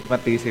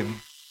astigmatism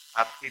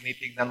at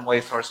tinitignan mo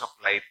yung source of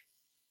light,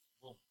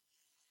 boom.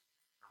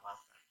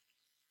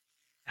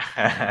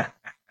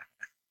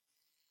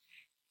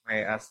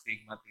 May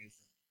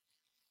astigmatism.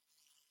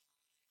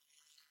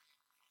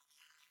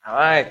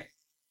 Alright.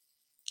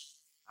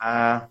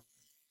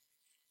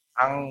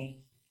 Ang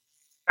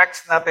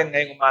text natin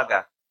ngayong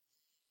umaga,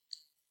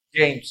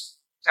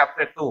 James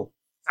chapter 2.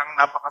 Isang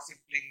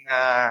napakasimpleng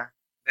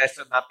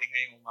lesson natin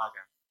ngayong umaga.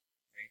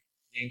 Okay?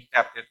 James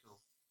chapter 2.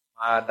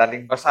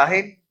 Madaling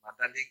basahin,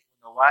 madaling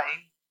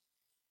unawain.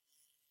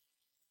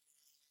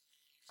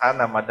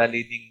 Sana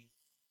madali ding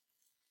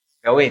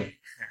gawin.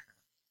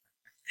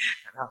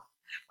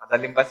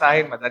 Madaling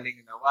basahin,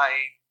 madaling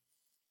unawain.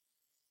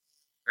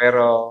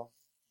 Pero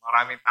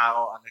maraming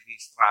tao ang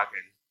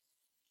nag-i-struggle.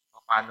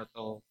 Paano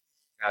to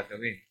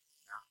gagawin?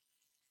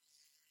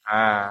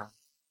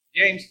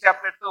 James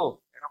chapter 2.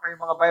 Meron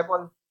kayong mga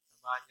Bible?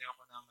 Samahan niyo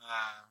ako ng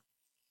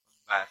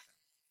magbasa.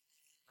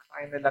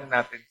 Basahin na lang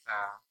natin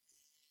sa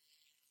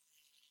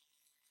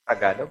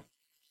Tagalog.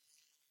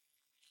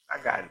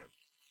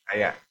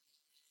 Ayan.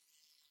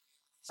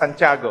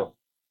 Santiago.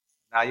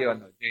 Yun,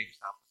 James,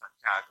 tapos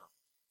Santiago.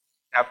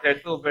 Chapter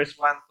 2, verse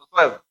 1 to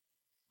 12.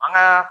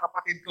 Mga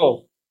kapatid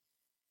ko,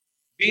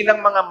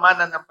 bilang mga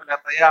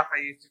mananampalataya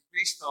kay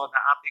Kristo na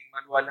ating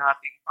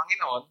maluwalhating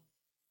Panginoon,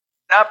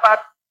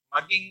 dapat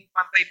maging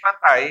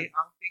pantay-pantay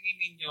ang tingin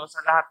ninyo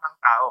sa lahat ng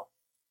tao.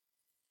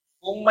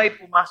 Kung may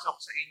pumasok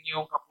sa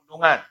inyong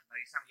kapulungan na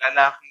isang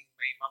lalaking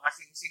may mga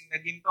singsing na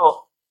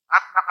ginto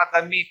at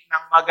nakadamit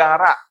ng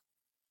magara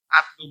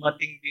at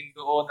dumating din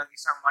doon ng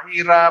isang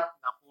mahirap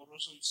na puro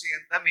sulsi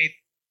ang damit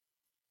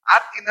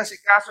at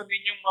inasikaso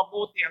ninyong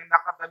mabuti ang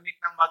nakadamit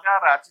ng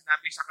magara at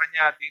sinabi sa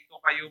kanya, dito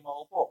kayo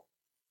maupo.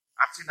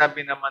 At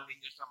sinabi naman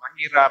ninyo sa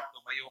mahirap,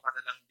 tumayo ka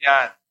na lang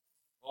dyan.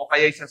 O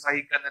kaya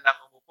isasahig ka na lang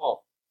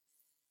umupo.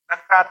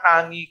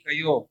 Nagtatangi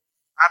kayo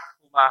at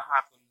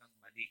humahatol ng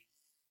mali.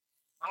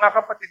 Mga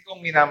kapatid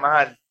kong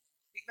minamahal,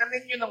 tignan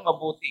ninyo ng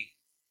mabuti.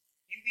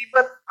 Hindi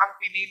ba't ang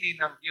pinili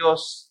ng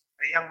Diyos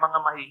ay ang mga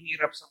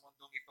mahihirap sa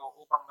mundong ito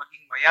upang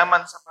maging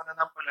mayaman sa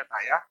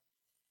pananampalataya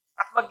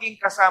at maging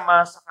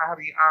kasama sa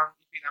kahariang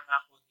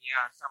ipinangako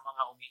niya sa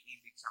mga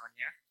umiibig sa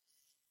Kanya?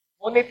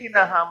 Ngunit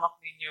hinahamak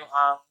ninyo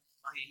ang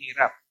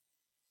mahihirap.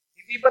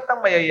 Hindi ba't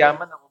ang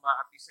mayayaman ang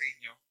umaapi sa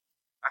inyo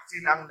at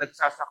sila ang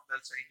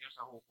nagsasakdal sa inyo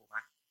sa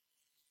hukuman?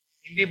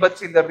 Hindi ba't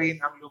sila rin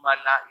ang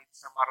lumalait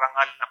sa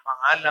marangal na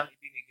pangalang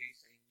ibinigay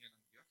sa inyo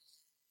ng Diyos?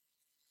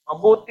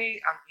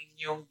 Mabuti ang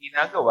inyong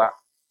ginagawa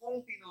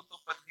kung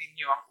tinutupad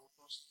ninyo ang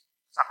utos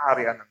sa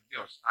kaharian ng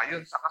Diyos.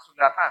 Ayon sa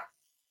kasulatan,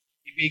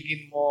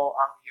 ibigin mo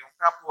ang iyong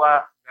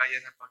kapwa gaya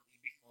ng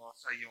pag-ibig mo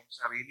sa iyong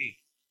sarili.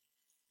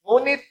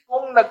 Ngunit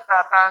kung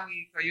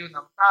nagtatangi kayo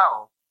ng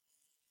tao,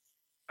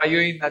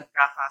 kayo'y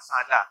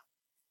nagkakasala.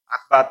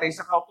 At batay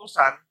sa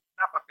kautusan,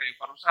 dapat kayo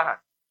parusahan.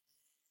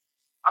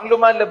 Ang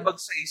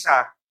lumalabag sa isa,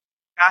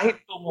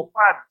 kahit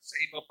tumupad sa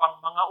iba pang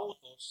mga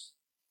utos,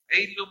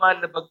 ay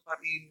lumalabag pa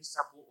rin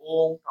sa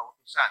buong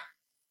kautusan.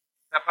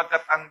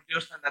 Sapagkat ang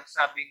Diyos na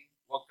nagsabing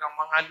huwag kang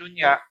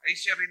mangalunya, ay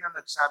siya rin na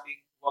nagsabing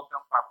huwag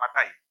kang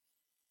papatay.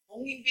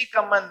 Kung hindi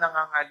ka man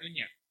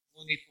nangangalunya,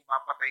 ngunit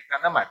pumapatay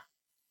ka naman,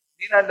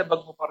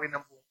 nilalabag mo pa rin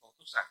ang buong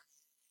kautusan.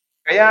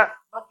 Kaya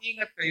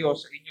mag-ingat kayo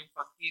sa inyong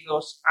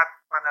pagkilos at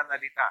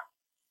pananalita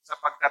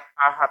sapagkat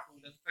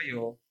hahatulan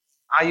kayo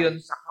ayon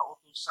sa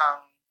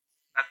kautusang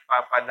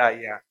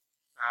nagpapalaya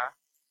sa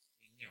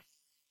inyo.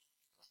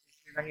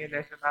 Ito lang yung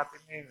lesson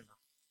natin ngayon. No?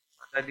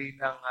 Madali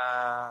nang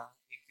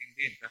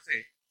intindihin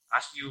kasi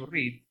as you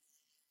read,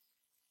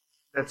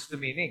 that's the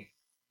meaning.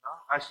 No?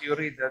 As you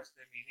read, that's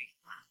the meaning.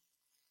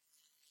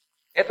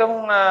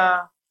 Itong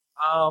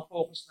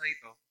focus na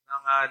ito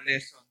ng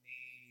lesson ni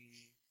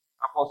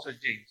Apostle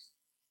James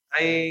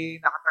ay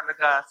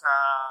nakatalaga sa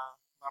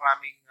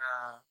maraming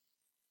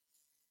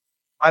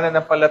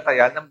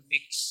mananampalataya ng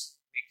mix.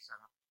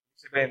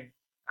 Sabihin,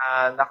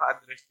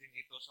 naka-address din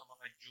ito sa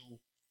mga Jew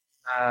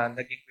na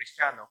naging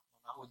Kristiyano,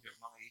 mga Hudyo,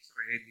 mga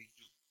Israeli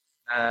Jew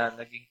na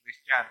naging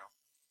Kristiyano.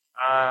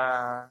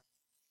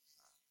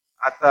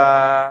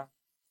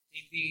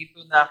 Hindi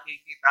ito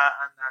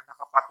nakikitaan na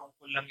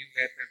nakapatungkol lang yung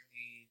letter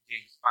ni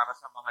James para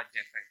sa mga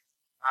Gentiles.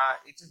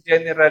 It's a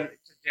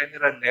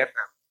general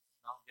letter.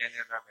 No?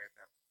 General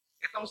letter.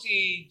 Itong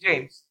si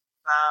James,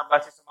 na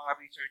base sa mga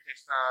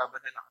researchers sa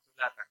banal na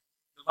kasulatan,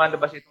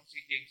 lumalabas itong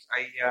si James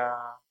ay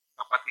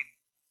kapatid,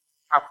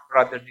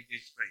 half-brother ni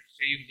Jesus Christ.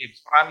 Siya yung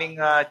James. Maraming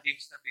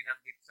James na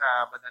binanggit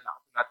sa banal na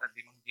kasulatan,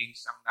 limang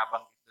James ang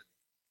nabanggit doon.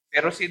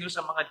 Pero sino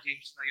sa mga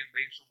James na yun ba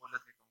yung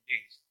sumulat nitong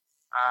James?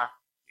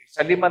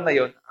 Sa lima na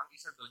yun, ang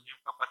isa doon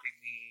yung kapatid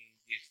ni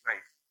Jesus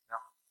Christ. No?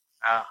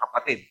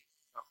 Kapatid.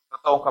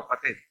 Totoong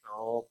kapatid.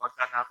 So,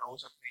 pagka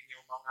nakausap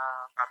ninyo mga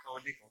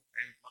Katoliko,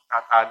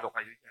 magtatalo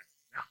kayo dyan.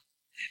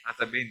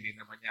 Sabihin, hindi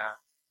naman niya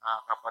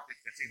kapatid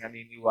kasi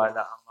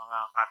naniniwala ang mga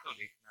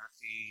Catholic na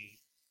si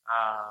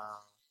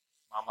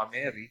Mama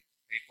Mary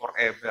ay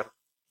forever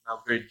na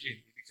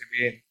virgin. Ibig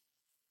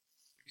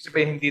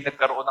sabihin hindi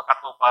nagkaroon ng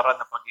katuparan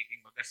na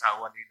pagiging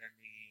mag-asawa nila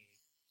ni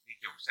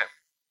Joseph.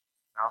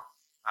 No?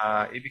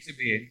 Ibig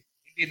sabihin,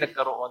 hindi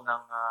nagkaroon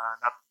ng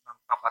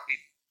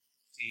kapatid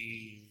si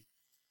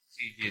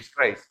Jesus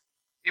Christ.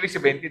 Ibig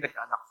sabihin, hindi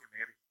nagkaanak si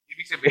Mary.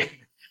 Ibig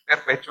sabihin,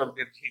 perpetual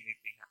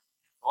virginity nga.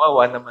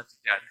 Kawawa naman si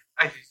John.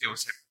 Ay, si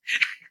Joseph.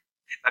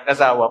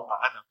 Nag-asawa pa,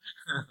 ano?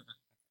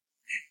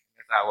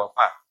 Nag-asawa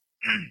pa.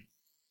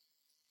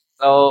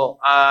 So,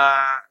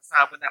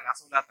 sabi na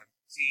kasulatan,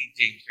 si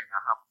James yung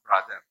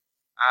half-brother.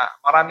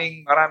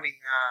 Maraming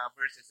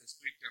verses sa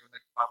scripture na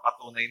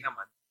nagpapatunay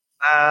naman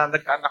na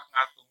nagkaanak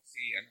nga itong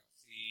si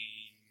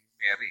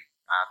Mary.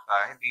 At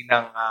hindi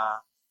lang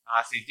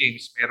si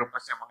James, meron pa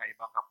siya mga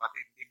ibang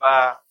kapatid. Di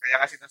ba? Kaya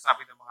nga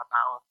sinasabi ng mga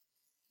tao,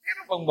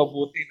 meron bang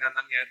mabuti na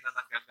nangyari na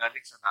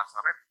nanggagaling sa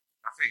Nazareth?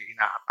 Kasi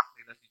ina-attack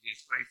nila si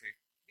Jesus Christ eh.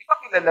 Di ba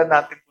kilala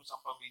natin kung sa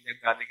pamilya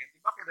galing yan? Di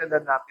ba kilala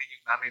natin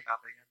yung nanay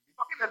natin yan? Di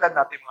ba kilala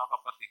natin mga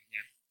kapatid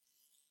niyan?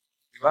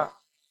 Di ba?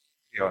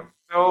 Yun.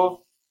 So,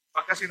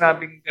 pagka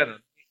sinabing gano'n,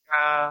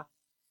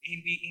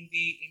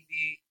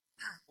 hindi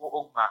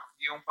uugma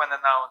yung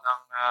pananaw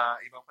ng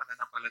ibang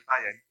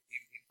pananampalataya,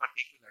 in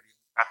particular, yung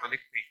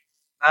Catholic faith,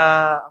 na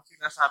ang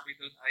sinasabi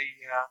doon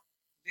ay,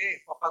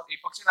 hindi,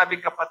 pag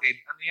sinabing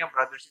kapatid, ano yan,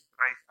 brothers in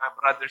Christ,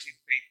 brothers in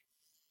faith.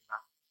 Diba?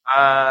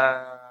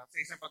 Sa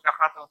isang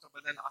pagkakataon sa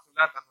banal na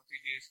kasulatan, nung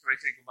si Jesus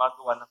Christ ay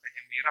gumagawa ng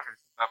kanyang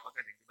miracles,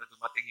 kapagaling, diba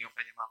dumating yung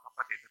kanyang mga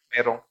kapatid at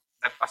merong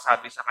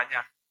nagpasabi sa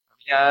kanya,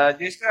 sabi niya,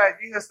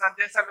 Jesus,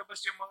 nandiyan sa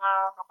labas yung mga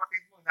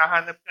kapatid mo,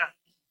 nahanap ka.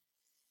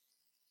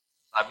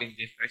 Sabi ni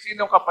Jesus Christ,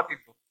 sinong kapatid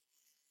ko?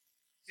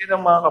 Sinong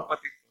mga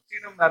kapatid ko?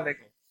 Sinong nanay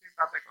ko? Sinong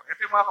tatay ko?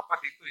 Ito yung mga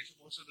kapatid ko,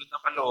 sumusunod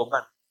ng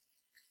kalooban.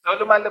 So,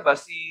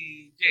 lumalabas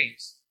si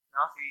James,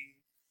 no? Si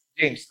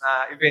James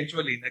na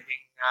eventually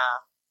naging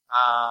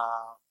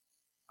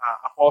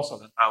apostle,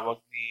 ang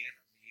tawag ni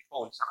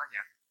Paul sa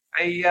kanya,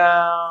 ay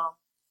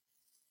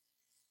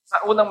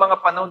sa unang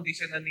mga panahon, hindi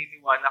siya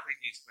naniniwala kay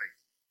Jesus Christ.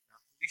 No?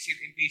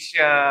 Hindi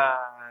siya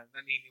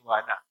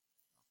naniniwala.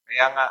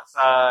 Kaya nga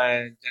sa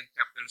John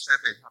chapter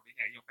 7, sabi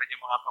niya, yung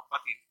kanyang mga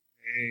kapatid,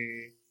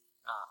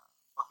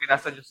 pag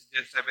binasa niyo sa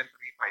John 7:35,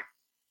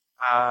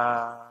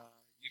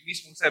 yung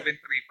mismong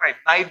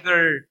 7:35,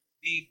 neither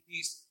did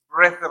his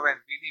brethren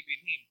believe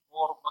in him,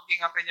 or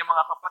maging ang kanyang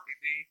mga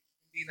kapatid,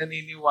 hindi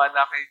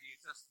naniniwala kay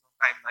Jesus noong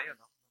time na yun,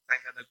 no? Noong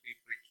time na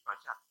nag-preach pa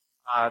siya.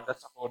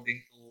 That's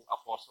according to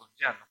Apostle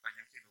John, no?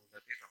 Kanyang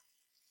sinulat ito.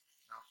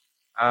 No?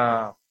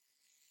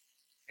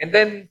 And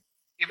then,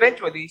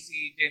 eventually,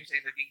 si James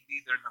ay naging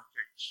leader ng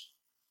church.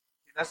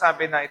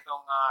 Sinasabi na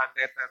itong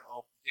letter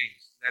of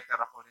James,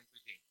 letter according to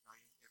James, no?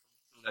 Yung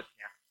sulat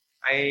niya,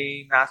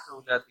 ay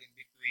nasulat in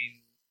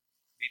between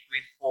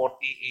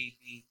 40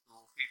 AD to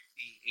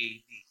 50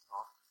 AD.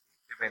 No?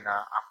 Sabi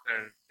na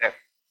after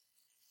death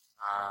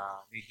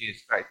ni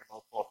Jesus Christ,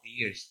 about 40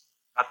 years.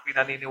 At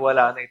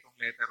pinaniniwalaan na itong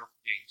letter of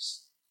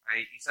James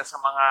ay isa sa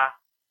mga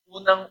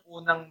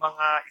naunang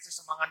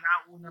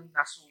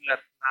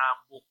nasulat na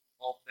book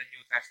of the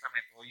New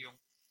Testament o yung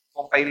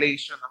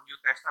compilation ng New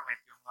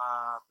Testament, yung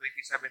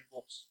 27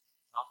 books,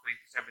 no?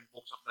 27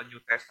 books of the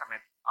New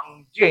Testament.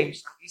 Ang James,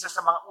 ang isa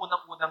sa mga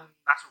unang-unang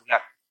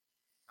nasulat.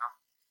 No?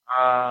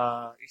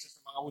 Isa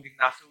sa mga huling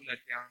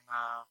nasulat yung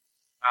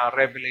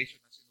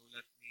Revelation na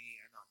sinulat ni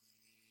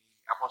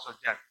Apostle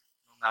John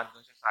nung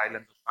nandun siya sa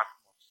island of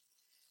Patmos.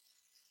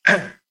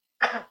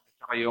 At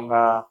saka yung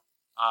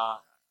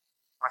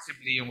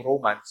possibly yung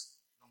Romans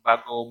nung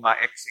bago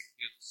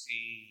ma-execute si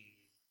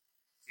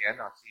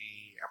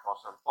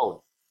Apostle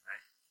Paul.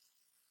 Right?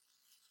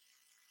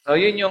 So,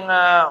 yun yung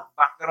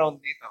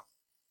background nito.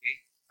 Okay?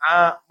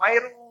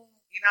 Mayroong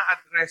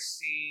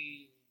ina-address si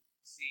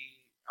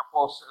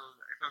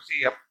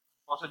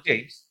Apostle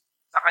James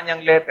sa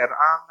kanyang letter.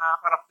 Ang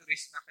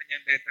characteristic ng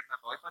kanyang letter na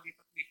to ay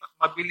palipat-lipat,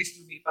 mabilis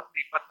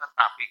lumipat-lipat ng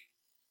topic,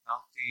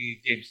 no? Si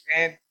James.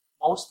 And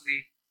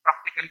mostly,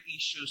 practical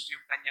issues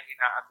yung kanyang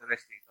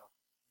ina-address dito.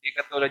 Hindi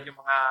katulad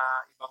yung mga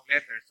ibang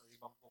letters o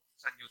ibang book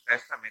sa New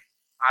Testament,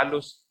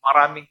 halos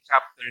maraming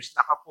chapters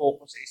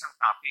nakafocus sa isang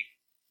topic.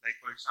 Like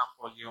for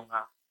example, yung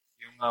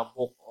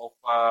book of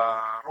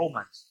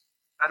Romans.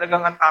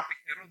 Talagang ang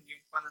topic niya ron, yung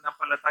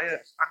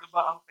pananampalataya. Ano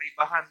ba ang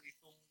kaibahan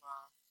nitong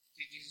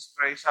si Jesus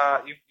Christ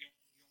yung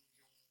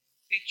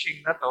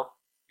teaching na to,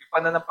 yung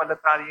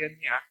pananampalataya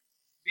niya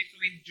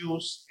between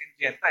Jews and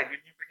Gentile.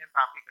 Yun yung kanyang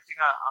topic. Kasi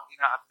nga, ang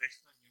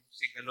ina-address nun yung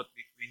sigalot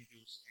between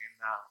Jews and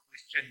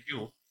Christian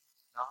Jew,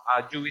 no?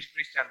 Jewish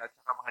Christian at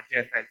saka mga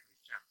Gentile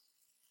Christian.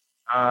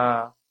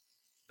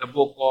 The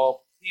book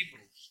of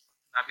Hebrews.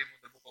 Sabi mo,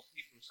 the book of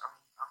Hebrews, ang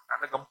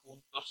talagang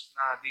puntos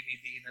na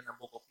dinidiinan ng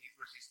book of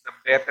Hebrews is the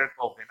better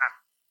covenant,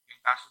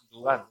 yung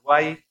kasunduan.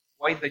 Why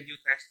the New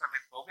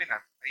Testament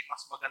covenant ay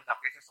mas maganda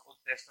kaysa sa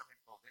Old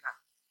Testament covenant,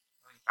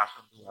 yung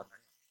kasunduan na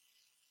yun.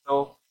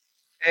 So,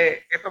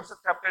 itong sa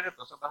chapter na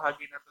to, sa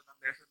bahagi na to ng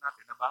lesson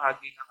natin, na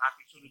bahagi ng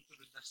ating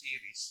sunod-sunod na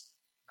series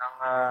ng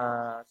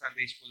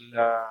Sunday School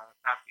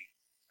topic,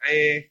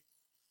 ay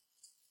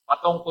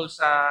patungkol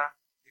sa,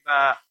 di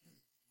ba,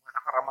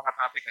 mga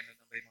topic, ano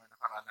na ba yung mga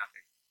nakaraan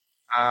natin?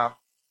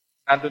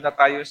 Nandun na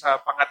tayo sa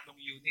pangatlong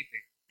unit,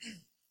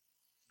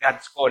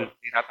 God's call,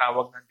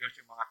 tinatawag ng Diyos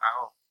yung mga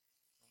tao.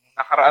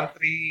 nakaraan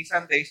 3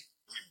 Sundays,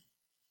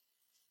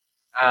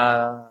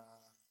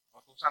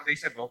 o 2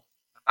 Sundays ago,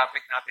 ang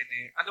topic natin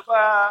ano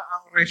ba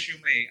ang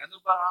resume? Ano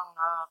ba ang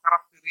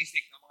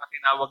characteristic ng mga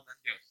tinawag ng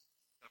Diyos?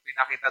 So,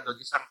 pinakita doon,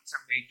 isang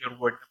major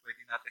word na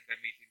pwede natin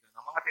gamitin doon.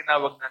 Ang mga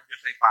tinawag ng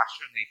Diyos ay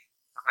passionate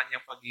sa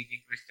kanyang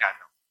pagiging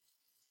Kristiyano.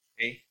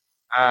 Okay?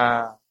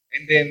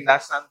 And then,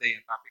 last Sunday,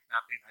 ang topic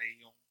natin ay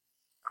yung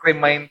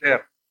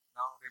reminder.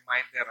 No?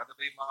 Reminder. Ano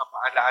ba yung mga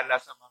paalaala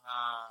sa mga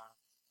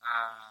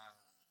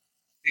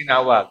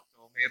tinawag?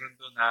 So, meron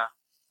doon na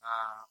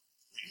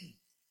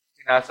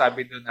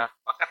sinasabi doon na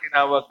pagka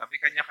tinawag ka,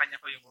 may kanya-kanya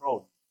ko yung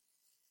role.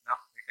 No?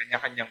 May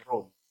kanya-kanyang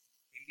role.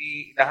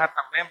 Hindi lahat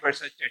ng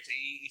members sa church ay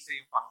iisa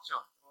yung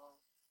function.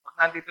 So, pag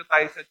nandito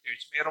tayo sa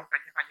church, mayroong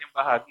kanya-kanyang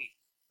bahagi.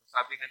 So,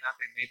 sabi nga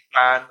natin, may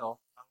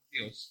plano ang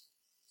Diyos.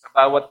 Sa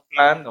bawat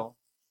plano,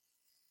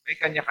 may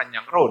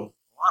kanya-kanyang role.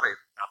 Kumari,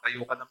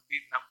 tatayo ka ng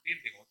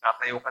building o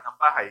tatayo ka ng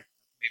bahay,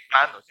 may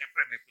plano.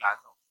 Siyempre, may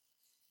plano.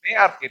 May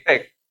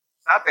architect.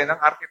 Sa atin,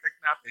 ang architect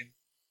natin,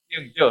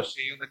 yung Diyos,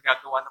 siya yung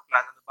naggagawa ng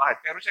plano ng bahay.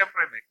 Pero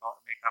siyempre, may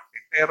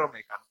karpintero,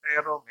 may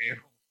kantero,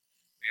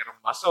 merong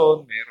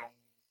mason,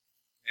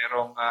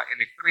 merong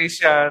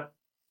electrician.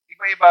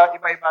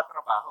 Iba-iba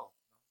trabaho.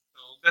 So,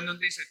 ganun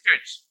din sa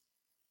church.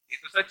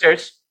 Dito sa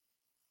church,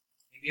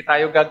 hindi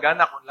tayo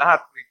gagana kung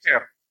lahat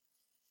preacher.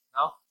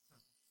 No?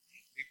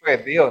 Hindi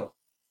pwede yun.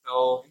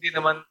 So, hindi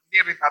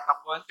rin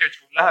tatakbo ang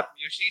church kung lahat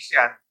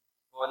musician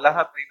o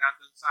lahat ay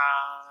nandun sa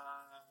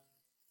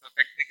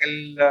technical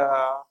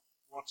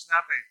works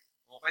natin.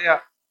 O kaya,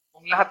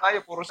 kung lahat tayo,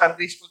 puro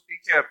Sunday school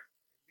teacher,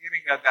 hindi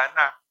rin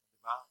gagana.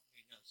 Diba?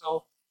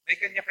 So, may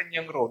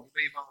kanya-kanyang role.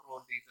 Iba-ibang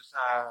role dito sa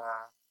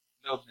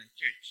loob ng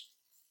church.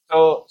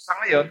 So, sa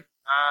ngayon,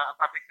 ang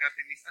topic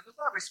natin is, ano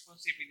ba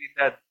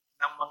responsibilidad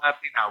ng mga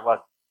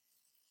tinawag?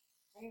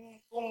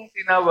 Kung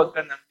tinawag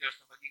ka ng Diyos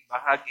na maging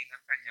bahagi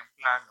ng kanyang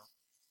plano,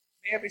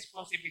 may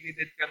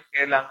responsibilidad kang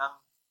kailangang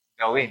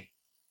gawin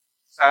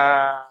sa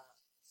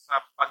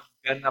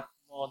pagganap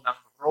mo ng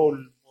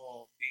role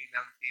mo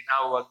bilang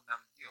tinawag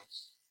ng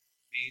Diyos.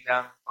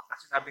 Pagka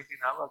sinabing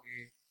tinawag,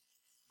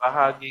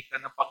 bahagi ka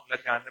ng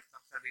paglaganap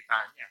ng salita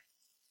niya.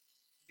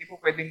 Hindi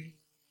po pwedeng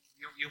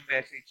yung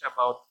message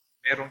about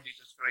merong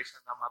Jesus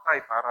Christ na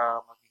namatay para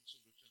maging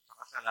solusyon sa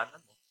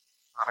kasalanan mo,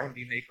 para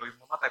hindi na ikaw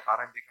yung mamatay,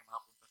 para hindi ka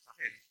mapunta sa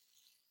hell.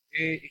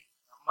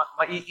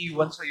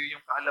 Maiiwan sa iyo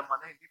yung kaalaman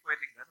na hindi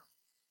pwedeng gano'n.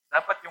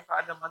 Dapat yung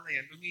kaalaman na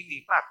yan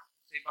lumilipat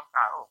sa ibang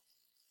tao.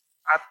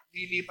 At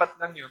lilipat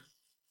lang yun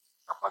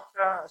kapag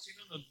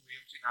sinunod mo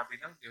yung sinabi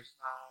ng Diyos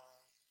na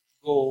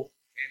go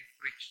and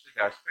preach the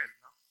gospel.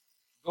 No?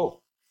 Go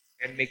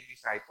and make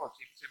disciples.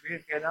 Ibig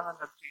sabihin, kailangan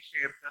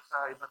nag-share ka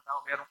sa ibang tao.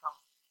 Meron kang,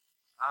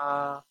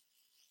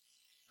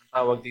 ang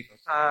tawag dito,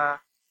 sa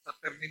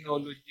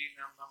terminology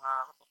ng mga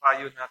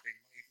katukayo natin,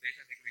 mga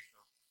Iglesia ni Cristo,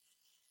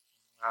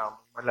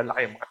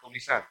 malalaki, mga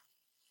tulisan.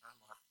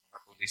 Mga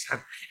tulisan.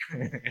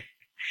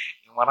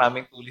 Yung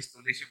maraming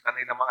tulis-tulis yung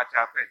kanilang mga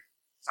chapel.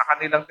 Sa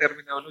kanilang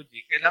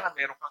terminology, kailangan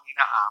meron kang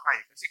inaakay.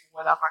 Kasi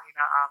kung wala kang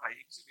inaakay,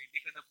 ibig sabihin,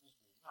 hindi ka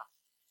nagbubunga.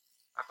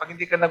 At pag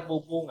hindi ka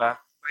nagbubunga,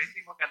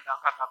 hindi maganda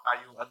ang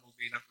katatayuan mo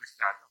bilang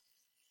Kristiyano.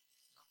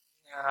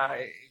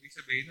 Ibig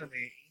sabihin nun,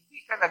 hindi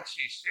ka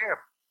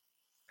nag-share.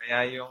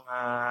 Kaya yung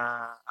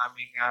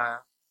aming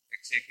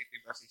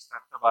executive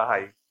assistant sa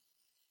bahay,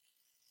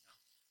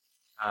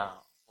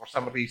 for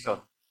some reason,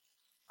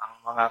 ang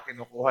mga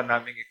kinukuha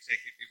naming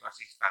executive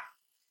assistant,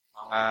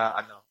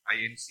 mga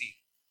INC.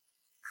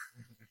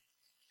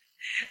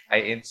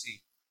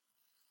 INC.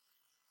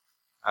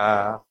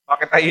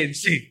 Bakit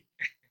INC?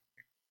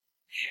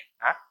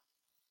 Ha?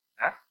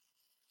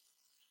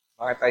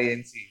 Bakit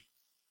INC?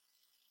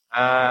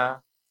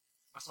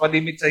 Mas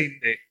malimit sa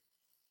hindi.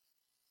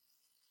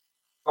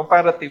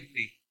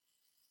 Comparatively,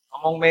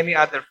 among many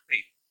other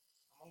faith,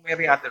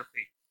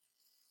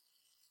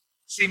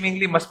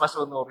 seemingly mas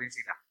masunurin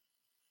sila.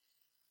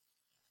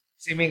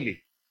 Seemingly.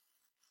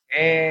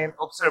 And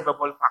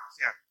observable facts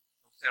yan.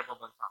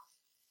 Observable facts.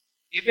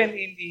 Even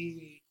in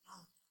the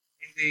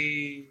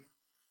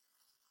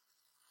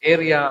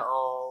area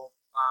of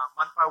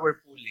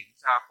manpower pooling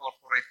sa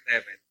corporate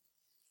level,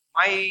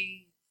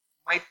 may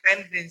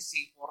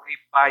tendency for a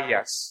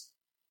bias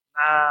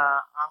na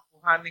ang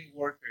kuhaning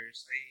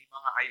workers ay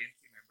mga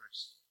INC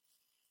members.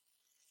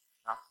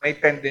 May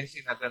tendency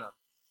na gano'n.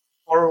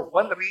 For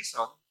one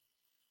reason,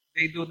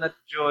 they do not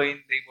join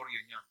labor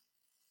union.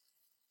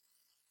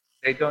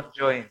 They don't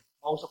join.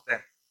 Most of them.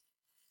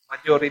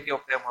 Majority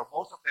of them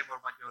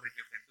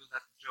do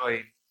not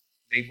join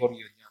labor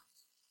unions.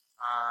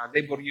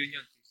 Labor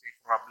unions is a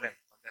problem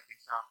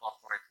pagdating sa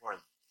corporate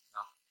world.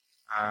 No?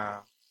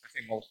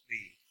 Kasi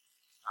mostly,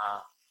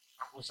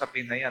 ang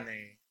usapin na yan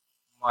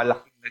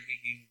malaking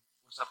nagiging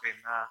usapin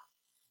na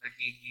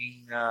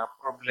nagiging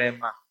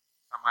problema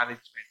sa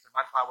management, sa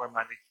manpower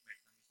management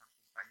ng isang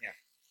kumpanya.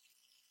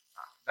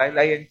 Dahil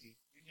ING,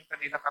 yun yung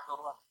kanila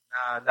katuruan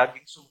na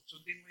laging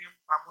sundin mo yung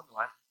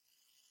pamunuan,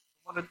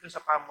 sumunod ka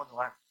sa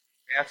pamunuan.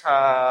 Kaya sa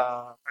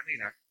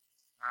kanila,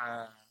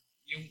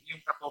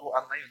 yung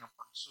katuruan na yun, ang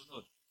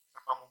pagsunod sa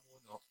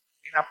pamumuno,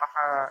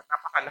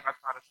 napakalakas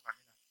para sa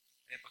kanila.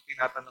 Kaya pag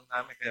tinatanong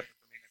namin, kaya pag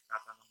may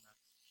nagtatanong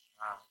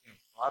na,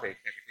 kumari,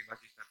 executive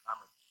assistant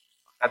namin,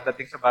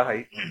 pagdating sa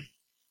bahay,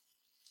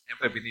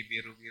 siyempre,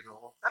 binibiro-biro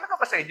ko. Talaga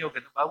ba sa inyo,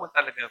 ganun? Bawal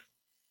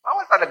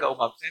talaga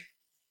umabsent?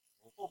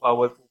 Opo,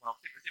 bawal po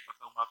umabsent kasi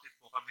pag umabsent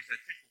po kami sa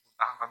church,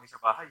 pupuntahan kami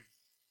sa bahay.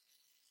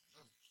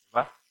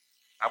 Diba?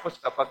 Tapos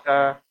kapag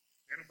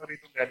meron ba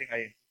rito galing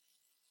ngayon?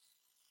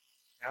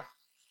 Yeah?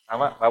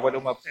 Tama, bawal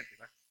umabsent, di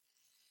ba?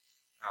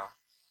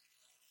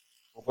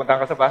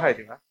 Pupuntahan ka sa bahay,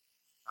 di ba?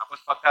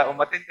 Tapos pagka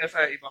umattend ka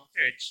sa ibang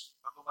church,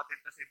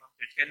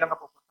 kailangan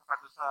pupunta ka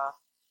doon sa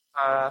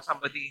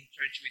somebody in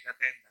church with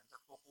attendance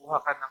at kukuha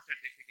ka ng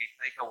certificate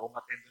na ikaw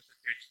umattend doon sa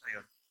church na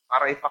yon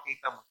para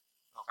ipakita mo.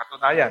 So,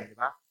 katunayan, di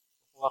ba?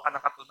 Kukuha ka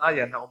ng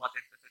katunayan na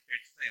umattend ka sa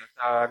church na yon,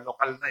 sa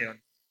lokal na yon,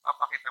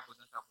 papakita mo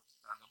doon sa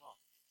ano mo.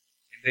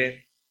 And then,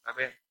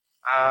 sabi,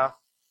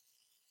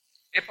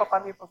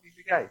 paano yung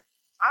pagbibigay?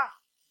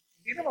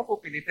 Hindi naman po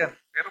pilitin,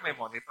 pero may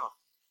monitor.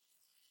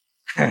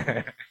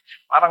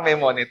 Parang may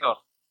monitor.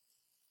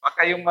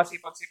 Pagka yung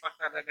masipag-sipag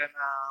talaga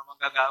na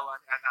manggagawa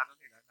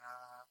nila na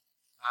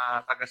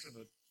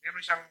tagasunod,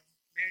 meron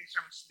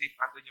siyang slip,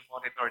 andun yung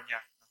monitor niya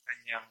ng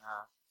kanyang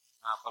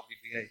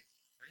pagbibigay.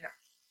 Kaya,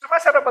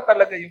 sumasarap ba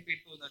talaga yung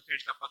pinto ng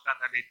church kapag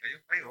na-late kayo?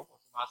 Kayo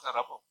po,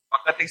 sumasarap po.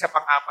 Pagdating sa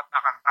pang-apat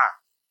na kanta,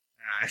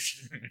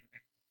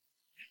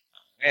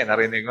 ngayon,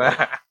 narinig mo.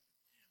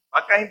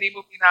 Pagka hindi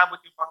mo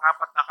pinabot yung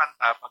pang-apat na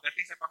kanta,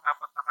 pagdating sa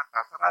pang-apat na kanta,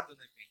 sarado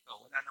na yung pinto.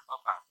 Wala nang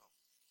papasok.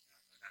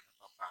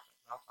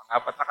 No?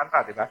 Pang-apat na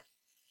kanta, di ba?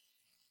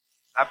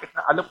 Lapit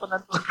na, alam ko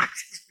ng tulad.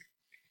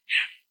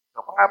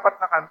 So, pang-apat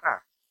na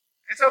kanta.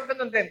 So,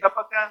 ganun din.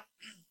 Kapag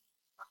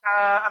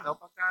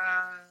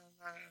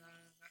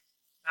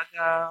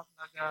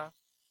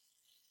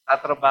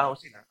tatrabaho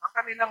sila,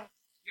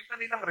 yung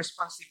kanilang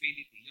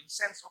responsibility, yung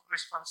sense of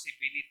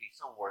responsibility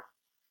sa work,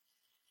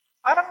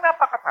 parang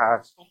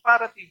napakataas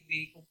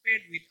comparatively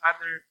compared with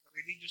other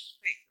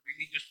religious faith,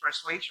 religious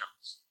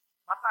persuasions.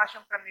 Mataas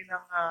yung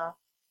kanilang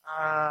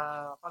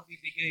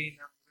pagbibigay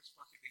ng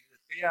responsibility.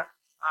 Kaya,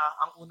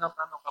 ang unang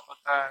tanong kapag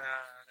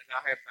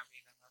nag-hire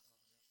kami ng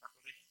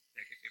katulad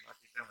executive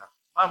assistant na,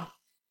 ma'am,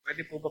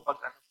 pwede po ba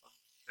pag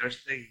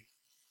Thursday,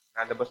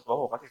 lalabas po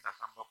ako kasi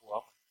sasamba po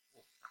ako.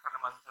 Saka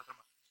naman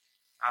sasamba.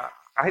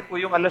 Kahit po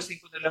yung alas 5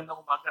 na lang ng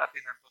umaga,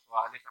 atinan ko, so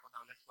alis ako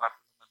ng alas 4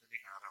 ng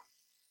madaling araw.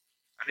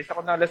 Alis ako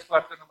ng alas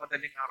 4 ng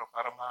madaling araw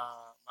para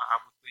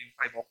maabot ko yung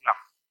 5 o'clock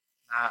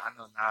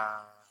na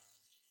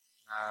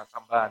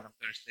samba ng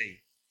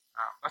Thursday.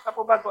 Basta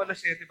po bago alas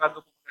 7,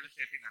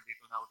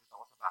 nandito na ulit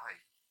ako sa bahay.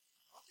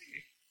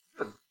 Okay,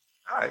 good.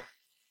 Alright.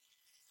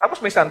 Tapos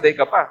may Sunday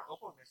ka pa.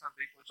 Opo, may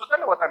Sunday po. So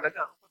dalawa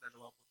talaga. Opo,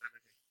 dalawa po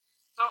talaga.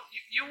 So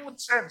you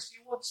would sense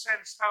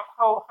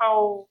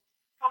how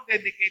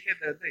dedicated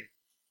are they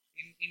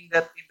in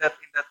that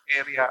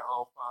area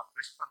of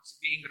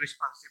being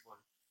responsible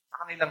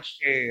sa kanilang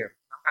share,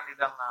 ng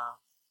kanilang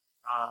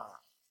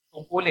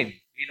tungkulin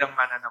bilang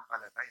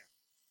mananampalataya.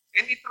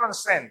 And it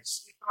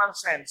transcends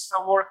sa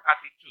work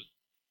attitude.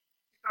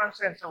 It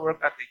transcends sa work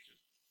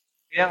attitude.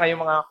 Kaya nga yung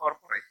mga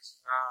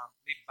corporates,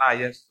 may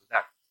bias to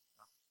that.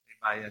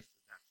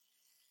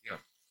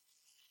 Yun.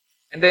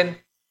 And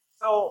then,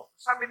 so,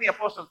 sabi ni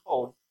Apostle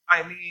Paul,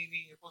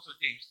 ni Apostle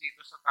James,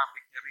 dito sa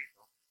topic niya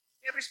rito,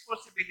 may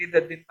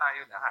responsibilidad din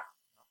tayo lahat.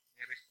 No?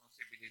 May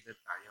responsibilidad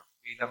tayo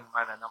bilang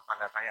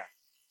mananampalataya.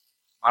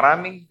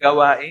 Maraming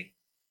gawain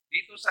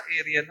dito sa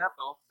area na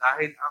to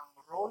dahil ang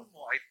role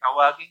mo ay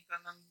tawagin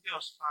ka ng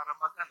Diyos para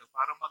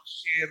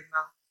mag-share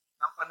ng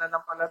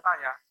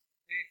pananampalataya,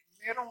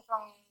 meron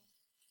kang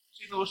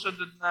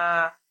sinusunod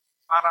na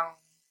parang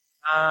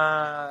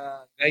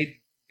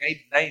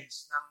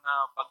guidelines ng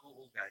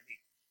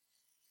pag-uugali.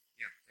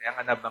 Yan. Kaya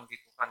nga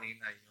nabanggit ko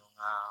kanina yung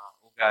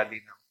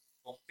ugali ng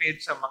compared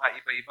sa mga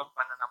iba-ibang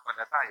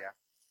pananampalataya,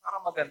 para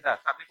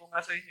maganda. Sabi ko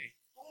nga sa inyo,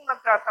 kung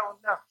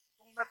nagkataon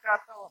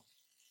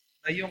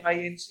na yung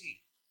INC,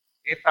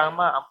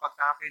 tama ang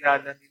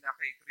pagkakilala nila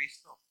kay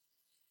Kristo.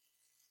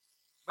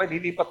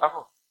 Lilipat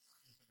ako.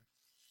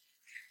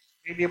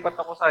 Lilipat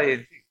ako sa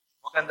INC.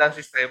 Maganda ang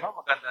sistema,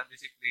 maganda ang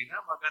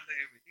disiplina, maganda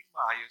everything,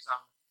 maayos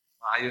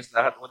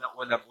lahat,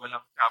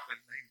 walang chapel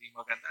na hindi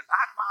maganda.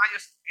 Lahat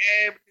maayos,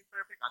 everything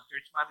perfect. Ang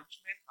church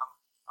management,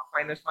 ang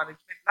finance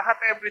management, lahat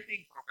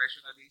everything,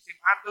 professionalism,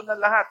 ando na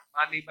lahat,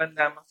 maliban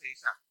lamang sa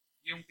isa.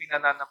 Yung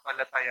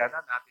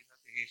pinananampalatayanan natin na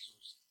si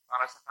Jesus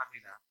para sa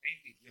kanila, ay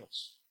hindi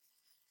Diyos.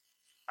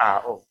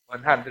 Tao.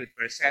 100%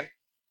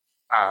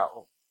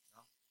 tao.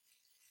 No?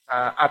 Sa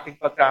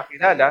ating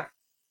pagkakilala,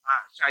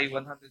 siya ay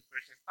 100%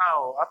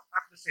 tao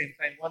at the same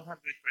time, 100%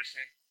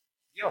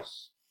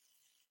 Diyos.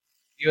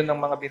 Yun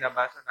ang mga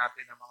binabasa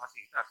natin ng mga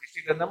sita.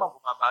 Sila naman,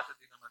 bumabasa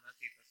din naman ng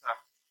sita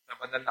sa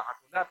banal na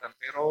kasulatan.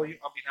 Pero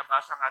yung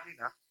binabasa nga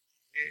nila,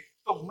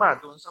 tugma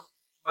doon sa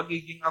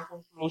magiging ang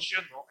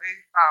conclusion mo,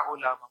 tao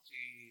lamang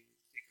si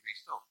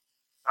Kristo.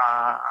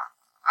 Sa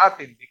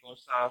atin,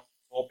 because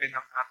open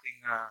ang ating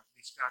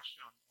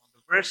discussion on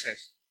the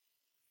verses,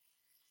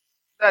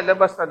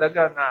 lalabas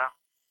talaga na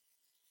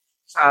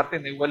sa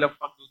atin ay walang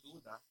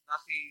pagdududa na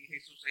si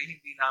Jesus ay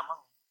hindi lamang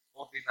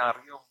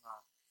ordinaryong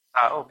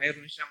tao.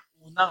 Meron siyang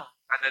unang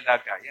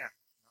kalalagayan.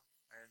 No?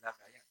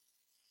 Kalalagayan.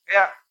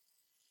 Kaya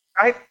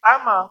kahit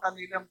tama ang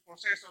kanilang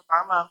proseso,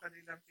 tama ang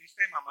kanilang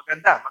sistema,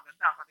 maganda ang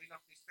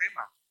kanilang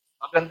sistema,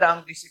 maganda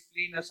ang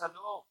disiplina sa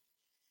loob.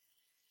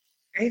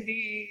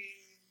 Hindi,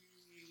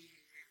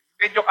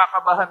 medyo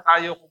kakabahan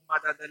tayo kung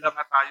madadala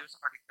nga tayo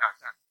sa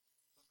kaligtasan.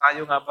 Kung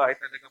tayo nga ba ay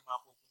talagang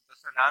mapupunta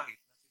sa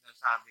langit na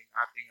sinasabing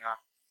ating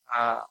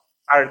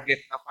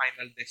target na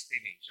final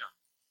destination.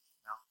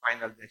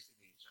 Final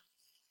destination.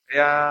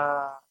 Kaya,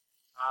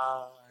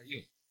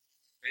 yun.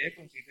 Kaya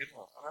consider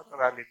mo,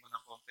 aralin mo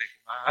ng konti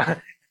kung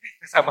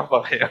kasama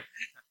ba kayo.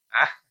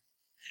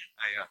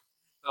 Ayun.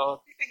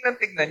 So,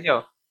 titignan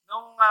nyo.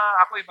 Nung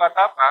ako'y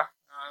bata pa,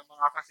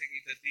 mga kasing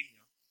edad din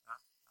nyo,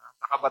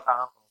 sa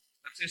kabataan ko,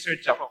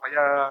 nagsisearch ako,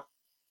 kaya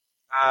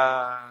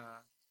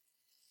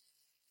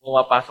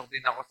pumapasok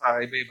din ako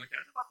sa iba-ibang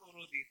channel. Ano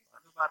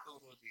ba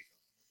turo dito?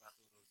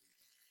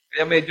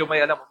 Kaya medyo may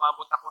alam,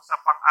 umabot ako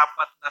sa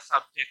pang-apat na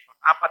subject,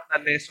 pang-apat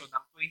na lesson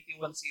ng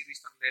 21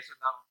 series ng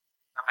lesson ng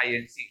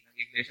INC, ng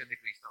Iglesia ni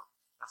Cristo.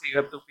 Kasi you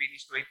have to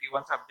finish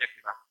 21 subject, di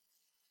ba?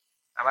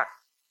 Tama?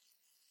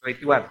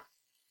 21.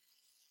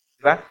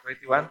 Di ba?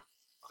 21.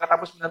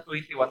 Pagkatapos mo ng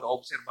 21,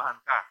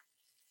 obserbahan ka.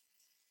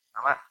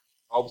 Tama?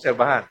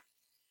 Obserbahan.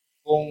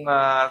 Kung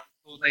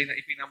tunay na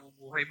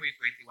ipinamumuhay mo yung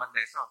 21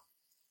 lesson.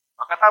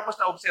 Pagkatapos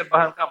na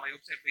obserbahan ka, may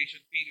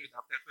observation period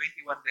after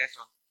 21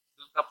 lesson,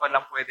 doon ka pa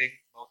lang pwedeng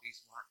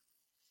bautismuhan.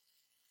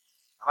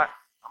 Tama?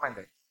 Tama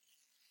hindi.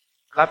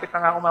 Malapit na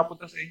nga ako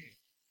mapunta sa inyo.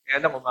 Kaya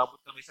lang, umabot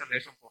kami sa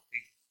lesson 14.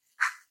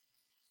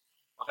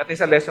 Pagdating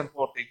sa lesson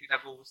 14,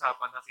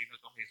 pinag-uusapan na sino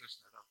itong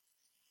Jesus na to.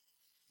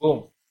 Boom.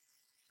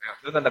 Kaya,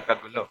 doon na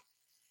nagkagulo.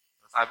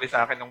 Sabi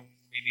sa akin ng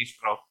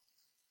ministro,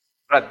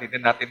 Brad,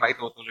 hindi natin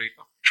maitutuloy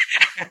ito.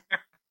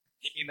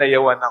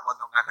 Inayawan ako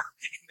nung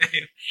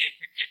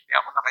hindi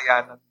ako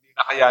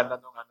nakayanan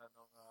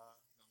nung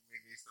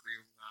ministro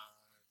yung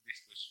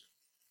discussion.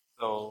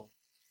 So,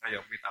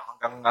 ayun, bitaw.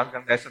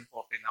 Hanggang lesson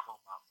 14 ako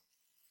umabot.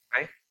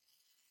 Okay?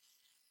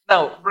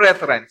 Now,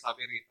 brethren,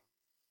 sabi rito,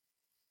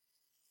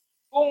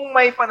 kung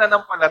may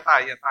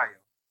pananampalataya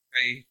tayo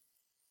kay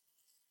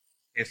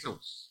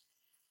Jesus,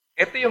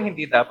 ito yung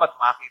hindi dapat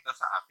makita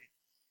sa atin.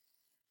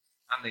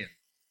 Ano yun?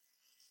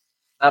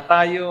 Na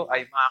tayo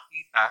ay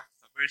makita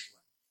sa verse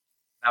 1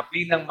 na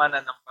bilang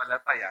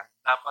mananampalataya,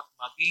 dapat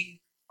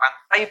maging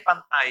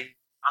pantay-pantay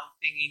ang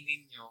tingin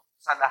ninyo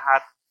sa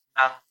lahat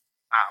ng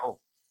tao.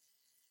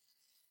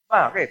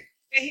 Bakit?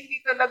 Hindi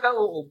talaga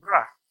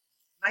uubra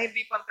na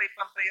hindi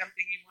pantay-pantay ang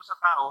tingin mo sa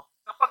tao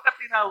kapag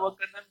tinawag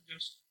ka ng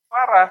Diyos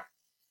para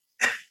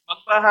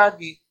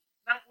magbahagi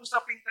ng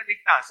usaping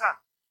kaligtasan.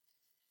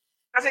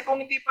 Kasi kung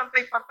hindi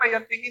pantay-pantay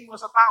ang tingin mo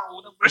sa tao,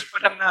 unang verse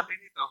pa lang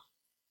natin ito,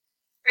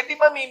 di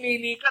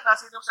mamimili ka na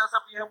sinong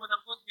sasabihan mo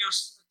ng good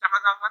news at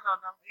saka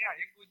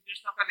yung good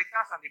news ng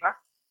kaligtasan, di ba?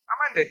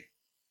 Tama din.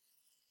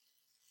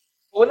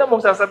 Una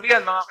mong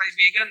sasabihan, mga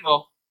kaibigan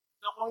mo,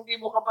 so kung hindi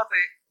mo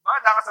kabate,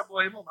 bahala ka sa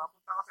buhay mo,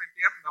 mapunta ka sa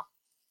impyerno.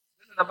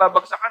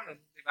 Nababagsakan nun,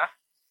 di ba?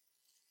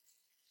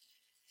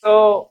 So,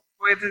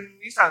 pwede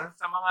minsan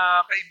sa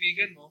mga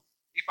kaibigan mo,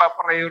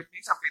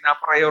 minsan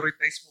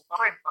pinaprioritize mo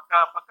pa rin.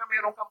 Pagka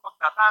mayroon kang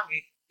pagtatangi,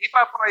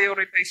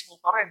 ipaprioritize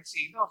mo pa rin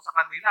sino sa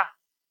kanila.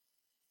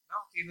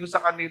 No? Sino sa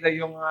kanila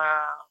yung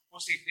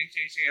posibleng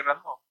share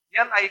mo.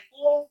 Yan ay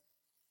kung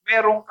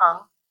meron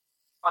kang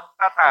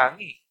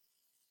pagtatangi.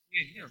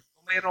 Yun.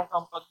 Kung meron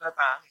kang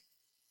pagtatangi.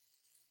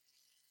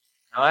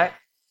 Okay?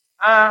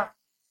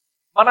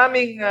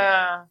 Maraming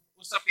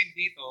usapin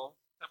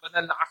dito sa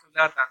banal na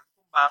kasulatan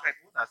kung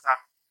bakit una sa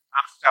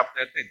Acts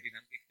chapter 10.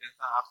 Binanggit yan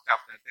sa Acts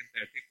chapter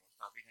 10:34.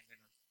 Sabi niya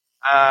ganun.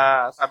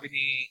 Sabi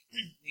ni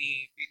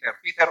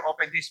Peter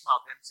opened his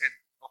mouth and said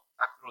of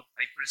the truth,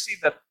 I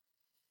perceive that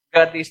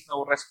God is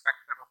no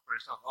respecter of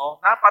person.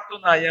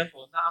 Napatunayan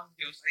ko na ang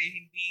Diyos ay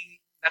hindi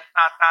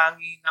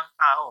nagtatangi ng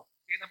tao.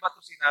 Kaya na ba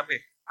ito sinabi?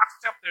 Acts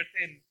chapter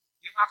 10.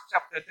 Yung Acts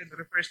chapter 10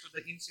 refers to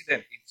the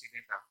incident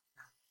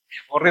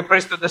or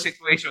refers to the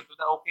situation, to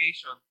the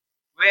occasion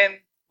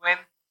when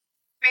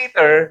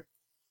Peter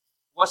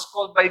was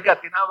called by God,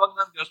 tinawag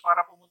ng Diyos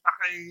para pumunta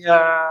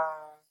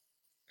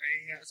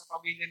sa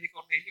pamilya ni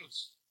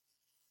Cornelius.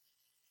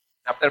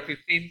 Chapter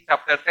 15,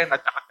 chapter 10,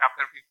 at saka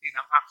chapter 15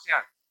 ng Acts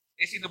yan.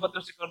 Sino ba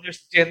ito si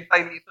Cornelius?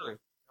 Gentile ito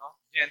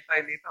No?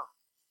 Gentile ito.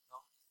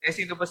 No?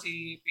 Sino ba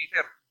si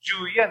Peter?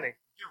 Jew yan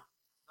Jew.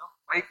 No?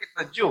 Mahigpit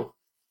na Jew.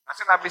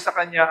 Kasi sinabi sa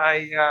kanya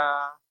ay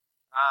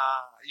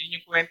yun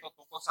yung kwento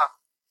tungkol sa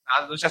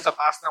nandun siya sa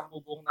taas ng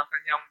bubong ng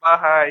kanyang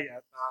bahay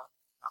at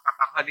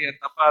nakatanghalian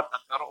tapat,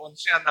 nagkaroon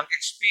siya ng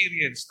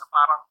experience na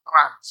parang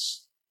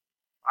trance.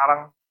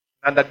 Parang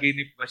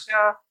nanaginip ba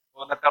siya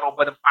o nagkaroon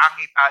ba ng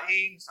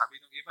pangitain? Sabi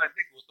ng iba,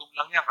 hindi, gutom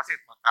lang yan kasi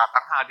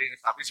magtatanghali.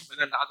 Sabi sa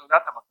banal na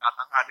kasulatan,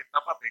 magtatanghali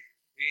tapat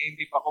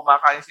hindi pa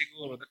kumakain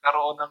siguro.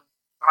 Nagkaroon ng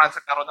trance,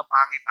 nagkaroon ng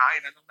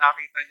pangitain. Anong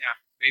nakita niya?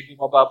 May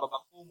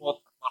bumababang kumot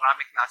at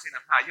maraming klase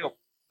ng hayop.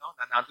 No?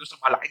 Na nandun sa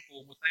malaking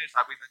kumot na yun.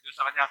 Sabi ng Diyos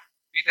sa kanya,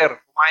 Peter,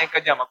 kumain ka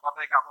dyan,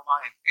 magpatay ka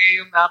kumain.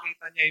 Eh, yung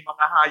nakita niya yung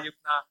mga hayop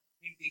na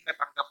hindi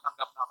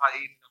katanggap-tanggap na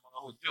kainin ng mga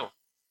Hudyo.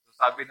 So,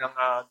 sabi ng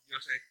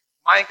Diyos,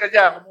 kumain ka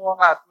dyan, kumuha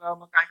ka at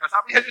magkain ka.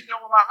 Sabi niya, Diyos niya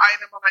kumakain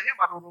ng mga niya,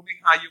 maruruming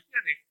hayop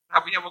yan eh.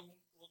 Sabi niya, wag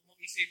mong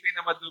isipin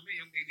na madumi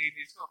yung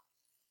nilinis ko.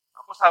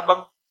 Tapos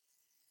habang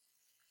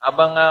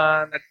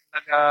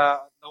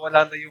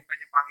nawala na yung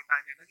kanyang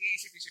pangitain niya,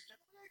 nag-iisip-isip siya,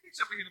 ano ibig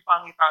sabihin ng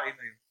pangitain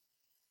na yun?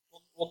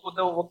 Wag ko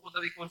daw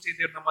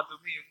i-consider na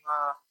madumi yung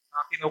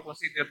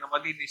kino-consider na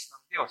malinis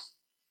ng Diyos.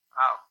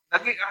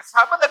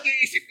 Habang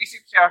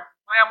nag-iisip-isip siya,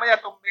 maya-maya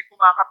may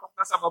kumakatok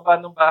na sa baba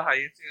ng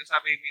bahay,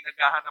 sinasabi may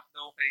naghahanap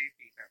daw kay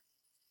Peter.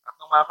 At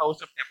nung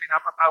makausap niya,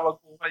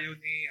 pinapatawag po kayo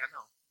ni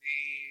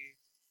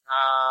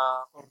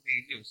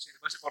Cornelius. Sino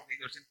ba si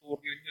Cornelius?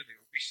 Centurion yun,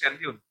 official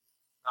yun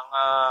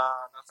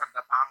ng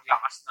sandatahang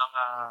lakas ng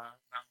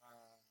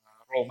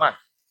Roman.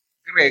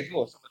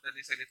 Grego, sa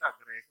madaling salita,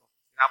 Grego.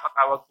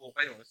 Pinapatawag po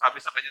kayo.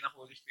 Sabi sa kanya ng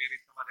Holy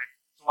Spirit naman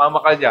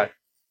sumama ka dyan.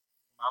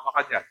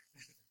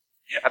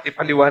 At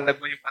ipaliwanag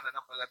mo yung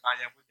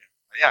pananampalataya mo dyan.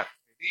 Ayan,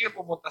 hindi yung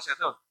pumunta siya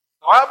doon.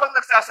 So habang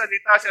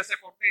nagsasalita siya sa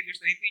Cornelius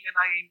na hindi niya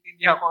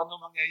naiintindihan kung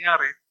ano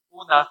mangyayari,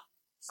 una,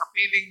 sa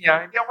feeling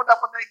niya, hindi ako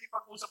dapat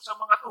nakikipag-usap sa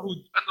mga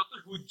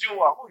Hudyo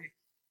ako eh.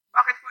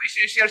 Bakit ko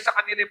i-share sa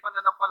kanila yung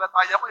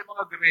pananampalataya ko, yung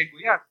mga Grego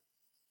yan?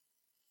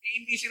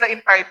 Hindi sila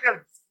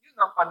entitled. Yun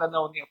ang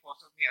pananaw ni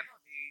Apostle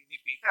ni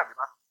Peter, di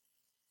ba?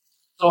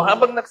 So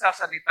habang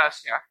nagsasalita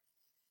siya,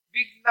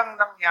 biglang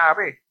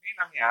may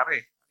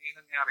nangyari.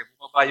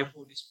 Bumaba yung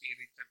Holy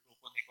Spirit sa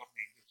grupo ni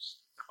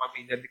Cornelius, sa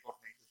pamilya ni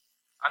Cornelius.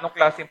 Anong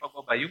klaseng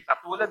pagbaba? Yung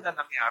katulad na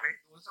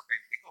nangyari doon sa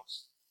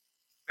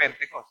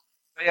Pentecost.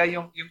 Kaya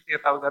yung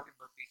tinatawag natin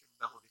baptism of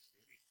the Holy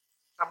Spirit.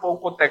 Sa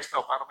buong konteksto,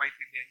 para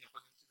maintindihan niyo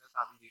kung yung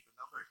sinasabi dito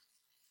na verse.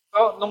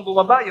 So, nung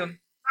bumaba yun,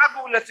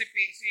 nagulat si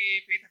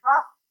Peter,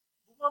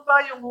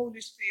 bumaba yung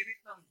Holy Spirit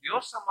ng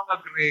Diyos sa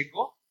mga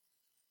Grego?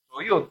 So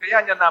yun,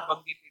 kaya niya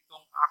nabanggit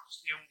itong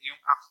Acts, yung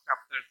Acts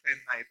chapter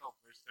 10 na ito,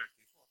 verse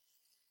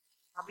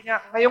 34. Sabi niya,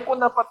 ngayon ko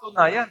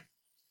napatunayan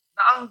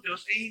na ang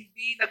Diyos ay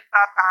hindi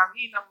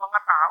nagtatangi ng mga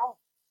tao.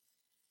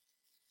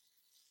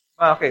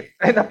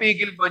 Bakit?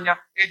 Napigil ba niya?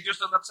 Diyos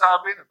na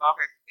nagsabi na.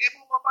 Bakit?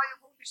 Bumaba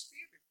yung Holy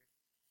Spirit.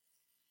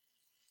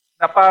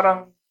 Na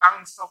parang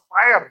tongues of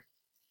fire.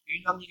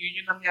 Yun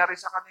yung nangyari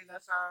sa kanila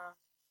sa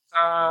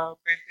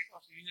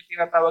Pentecost. Yun yung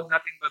tinatawag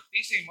nating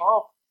baptism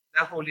of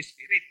the Holy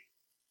Spirit.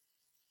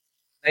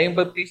 Na yung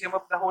baptism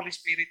of the Holy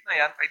Spirit na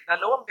yan, ay 2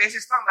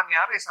 beses lang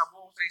nangyari sa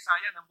buong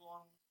saysayan ng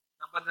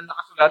banal na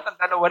kasulatan.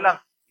 2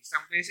 lang.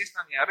 Isang beses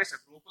nangyari sa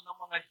grupo ng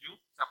mga Jew,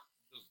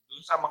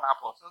 doon sa mga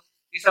apostles.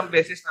 Isang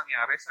beses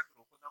nangyari sa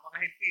grupo ng mga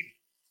Hentil.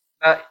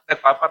 Na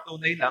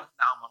nagpapatunay lang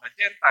na ang mga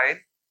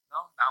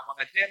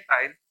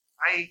Gentile,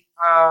 ay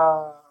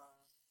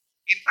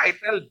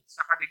entitled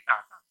sa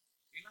kaligtasan.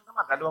 Yun lang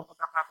naman, 2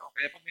 pagkakataon.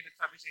 Kaya pag may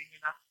nagsabi sa inyo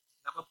na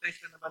nabaptize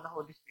ka na ba ng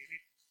Holy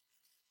Spirit?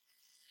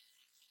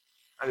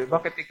 Sabi,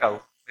 bakit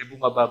ikaw? May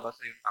bumababa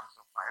sa yung tongues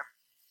of fire?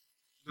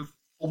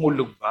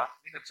 Umulog ba?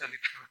 May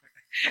nagsalita.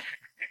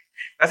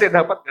 Kasi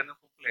dapat ganun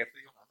kumpleto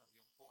yung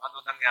kung ano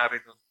nangyari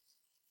doon.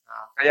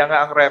 Kaya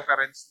nga ang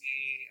reference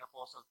ni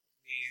Apostle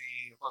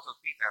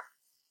Peter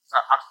sa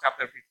Acts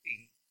chapter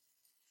 15.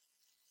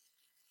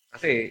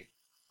 Kasi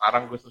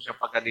parang gusto siya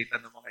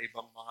pagalitan ng mga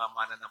ibang mga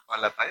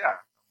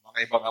mananampalataya, ng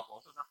mga ibang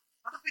apostol na,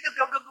 ano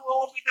pinagagagawa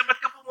mo, Peter? Ba't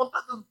ka pumunta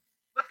doon?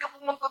 Ba't ka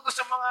pumunta doon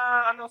sa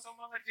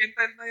mga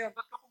Gentile na yan?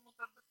 Ba't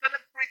ka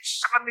nag-preach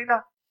sa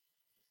kanila?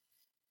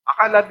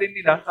 Akala din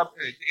nila,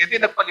 hindi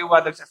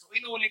nagpaliwanag siya. So,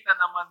 inulit na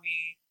naman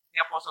ni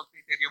Apostle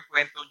Peter yung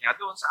kwento niya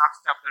doon sa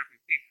Acts chapter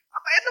 15.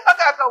 Ano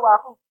magagawa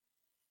ko?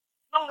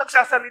 Nung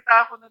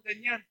nagsasalita ako na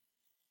ganyan,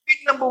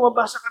 biglang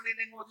bumaba sa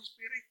kanila yung Holy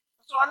Spirit.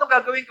 So, ano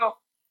gagawin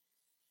ko?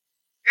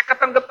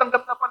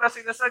 Katanggap-tanggap na pala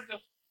sila sa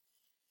Diyos.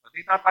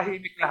 Hindi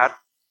tatahimik lahat.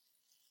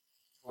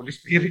 Holy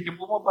Spirit yung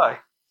bumaba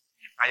eh.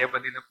 Kaya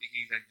ba nilang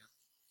pigilan yun?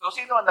 So,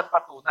 sino ang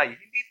nagpatunay?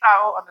 Hindi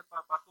tao ang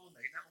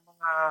nagpapatunay na ang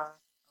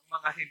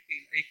mga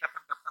Hentil ay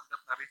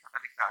katanggap-tanggap na rin sa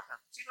kaligtasan.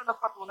 Sino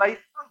nagpatunay?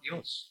 Ang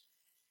Diyos.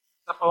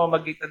 Sa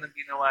pamamagitan ng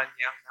ginawa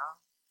niyang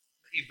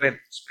event,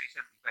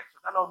 special event.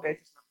 So, 2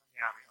 beses na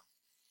nangyari yun.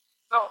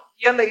 So,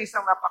 yan ay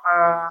isang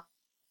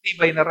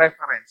napaka-tibay na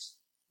reference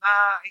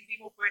na hindi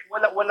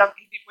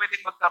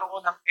pwedeng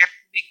magkaroon ng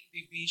ethnic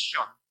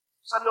division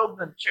sa loob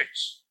ng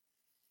church.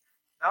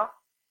 No?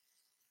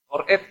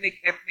 Or ethnic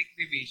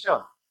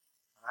division.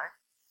 Alright?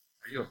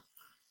 Ayun.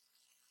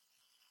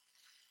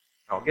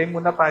 So, game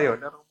muna tayo.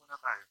 Laro muna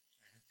tayo.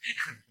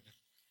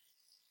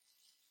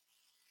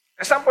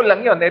 Example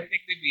lang yun,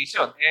 ethnic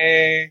division.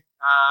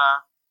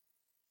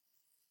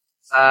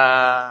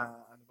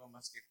 Ano ba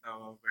mas kita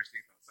verse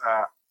dito?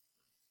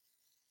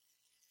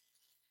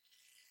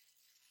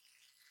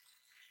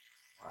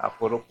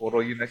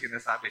 Puro yun na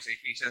sinasabi. Sa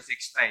Ephesians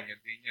 6:9,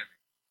 yun din yun.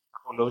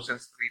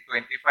 Colossians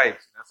 3:25,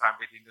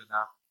 sinasabi din doon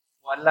na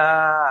wala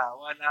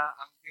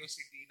ang Diyos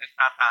hindi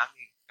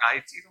nagtatangi.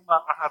 Kahit sino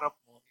makaharap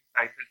mo,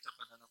 entitled sa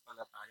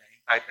pananampalataya,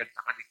 entitled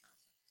sa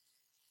kaligtasan.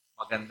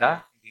 Maganda,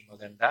 hindi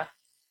maganda.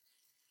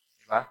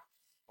 Diba?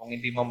 Kung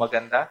hindi mo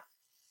maganda,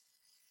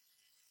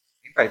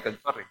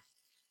 entitled pa rin.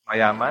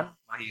 Mayaman,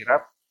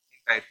 mahirap,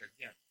 entitled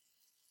yan.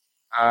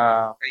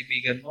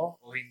 Kaibigan mo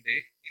o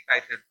hindi,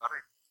 entitled pa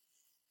rin.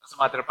 As a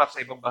matter of fact,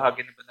 sa ibang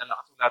bahagi ng banal na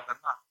kasulatan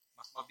na,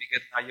 mas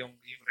mabigat na yung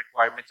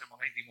requirement sa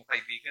mga hindi mo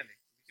kaibigan.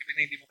 Isipin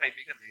na hindi mo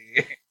kaibigan,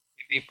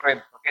 hindi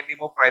friend. Pag hindi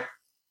mo friend,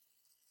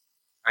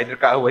 either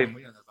kaaway mo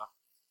yun, diba?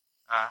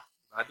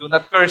 Do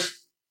not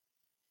curse.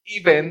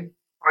 Even,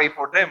 pray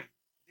for them.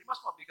 Hindi mas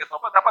mabigat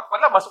pa. Dapat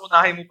pala, mas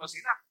unahin mo pa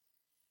sila.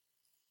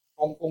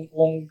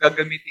 Kung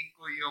gagamitin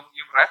ko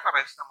yung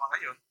reference ng mga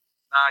yun,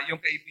 na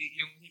yung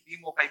hindi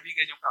mo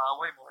kaibigan, yung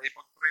kaaway mo, ay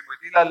pag-pray mo,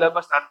 hindi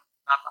lalabas na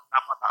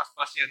napataas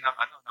pa siya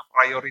ng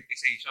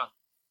prioritization.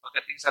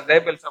 Pagdating sa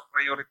level sa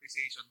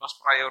prioritization, mas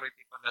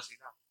priority pala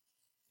sila.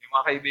 Yung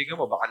mga kaibigan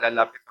mo, baka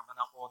lalapit naman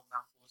ng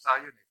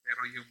pusa yun.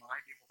 Pero yung mga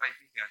hindi mo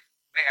kaibigan,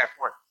 may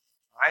effort.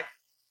 Alright?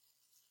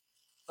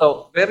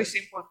 So, very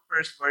simple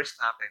first verse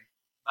natin,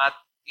 but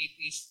it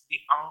is the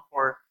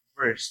anchor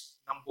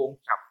verse ng buong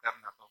chapter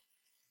na to.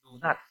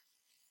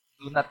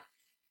 Do not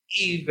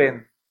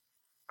even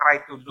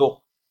try to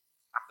look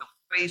at the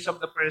face of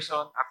the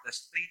person, at the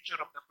stature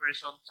of the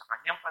person, sa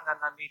kanyang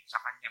pananamit, sa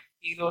kanyang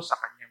kilos, sa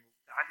kanyang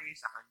ugali,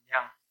 sa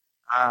kanyang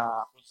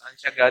kung saan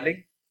siya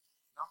galing,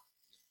 no?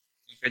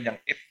 Yung kanyang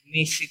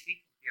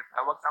ethnicity.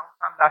 Tawag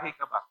saan lahi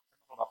ka ba?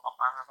 Ano ka,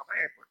 papanga ka ba?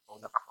 Puro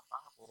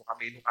nakapapanga, puro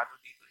kami Ilocano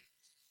dito.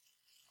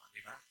 Di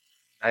ba?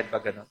 Dahil ba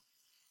ganun?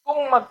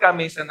 Kung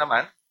magkamisa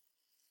naman,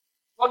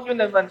 huwag nyo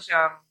naman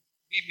siyang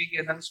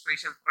bibigyan ng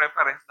special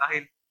preference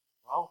dahil,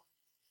 wow,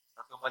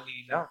 taga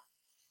Manila.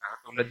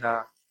 Katulad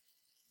na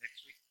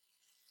next week.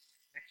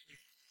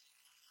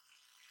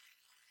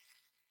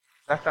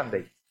 Last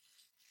Sunday.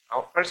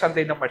 First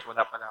Sunday ng March,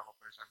 wala pala ako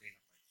first Sunday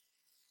ng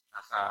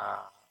March.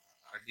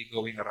 I'll be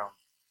going around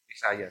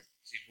Visayas,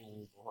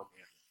 Cebu, Bohol.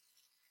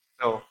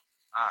 So,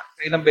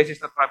 sa ilang beses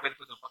na travel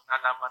ko doon, pag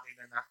nalaman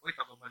nila na, uy,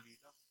 taga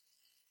Manila.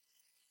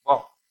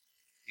 Wow,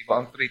 iba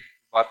ang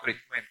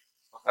treatment.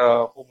 Pag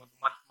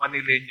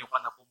Manileño ka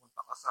na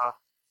pumunta ka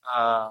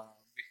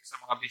sa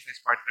mga business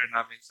partner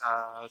namin sa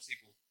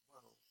Cebu.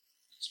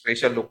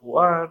 Special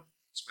lukuan,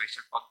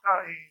 special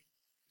pagkain,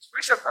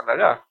 special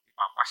talaga.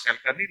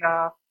 Ipapasyal ka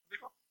nila.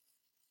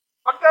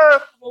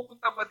 Pagka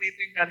pumupunta ba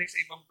dito yung galing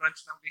sa ibang branch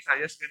ng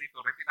Visayas,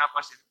 ganito rin,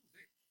 pinapasyal.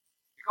 Hindi.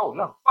 Ikaw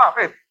lang.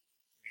 Bakit?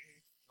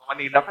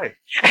 Manila ka eh.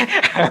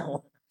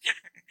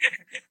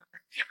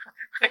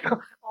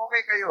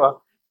 Okay kayo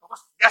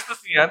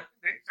gastos niyan?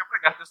 Hindi. Siyempre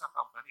gastos ng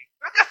company.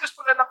 Pero gastos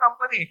pala ng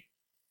company.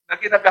 Na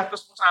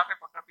ginagastos mo sa akin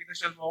pagka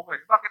pinasyal mo ako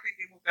eh. Bakit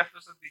hindi mo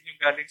gastos din yung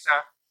galing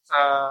sa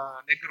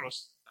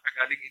Negros,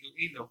 nakagaling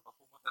Iloilo, pag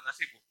pumunta na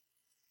Cebu?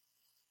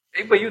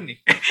 Iba yun eh.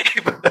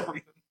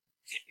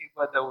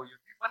 Iba daw yun.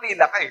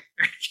 Manila ka eh.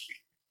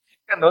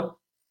 Ganon.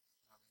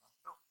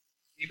 So,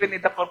 even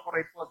in the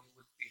corporate world, you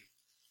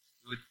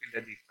would feel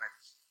the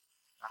difference.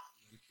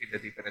 You would feel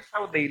the difference.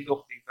 How they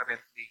look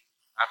differently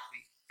at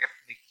the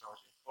ethnic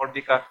sources. Or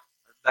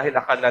dahil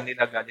akala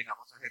nila galing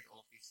ako sa head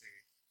office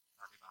eh.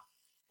 Diba?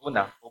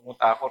 Una,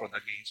 pumunta ako ron,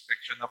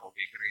 nag-i-inspection ako,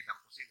 i-grade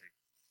ako sila.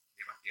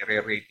 Diba?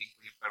 I-re-rating ko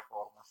yung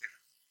performance nila.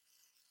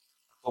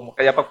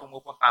 Kaya pag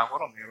pumupunta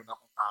ako ron, meron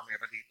akong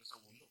camera dito sa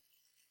ulo.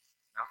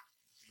 No?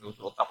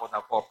 Sinusuot ako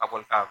ng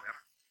portable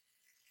camera.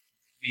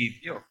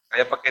 Video.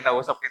 Kaya pag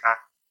kinausap kita,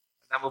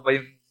 alam mo ba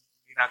yung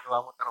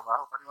ginagawa mo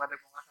trabaho? Paniwala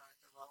mo nga sa akin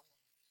trabaho mo.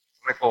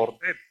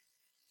 Recorded.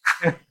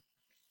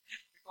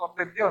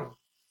 Recorded yun.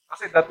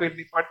 Kasi that will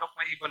be part of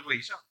my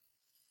evaluation.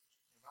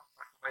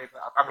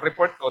 Diba? At ang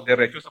report ko,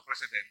 diretso sa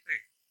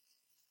presidente.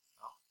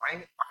 No?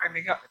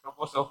 Pakinig nga. Ito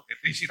po,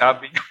 ito yung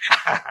sinabi niya.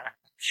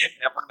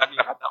 Kaya pag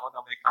naglakad ako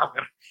na may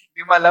camera,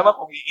 hindi malaman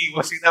kung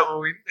iiwasin na o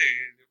hindi.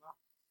 Di ba?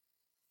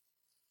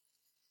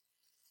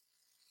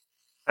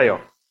 Kayo,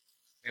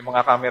 may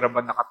mga camera ba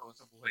nakatuon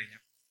sa buhay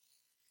niya?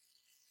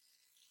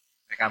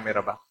 May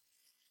camera ba?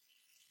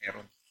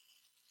 Meron.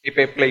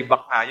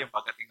 Ipe-playback nga yun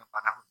pagdating ng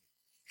panahon.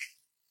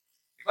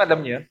 Di ba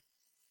alam niyo yun?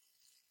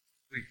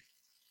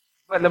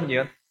 Di ba alam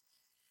niyo yun?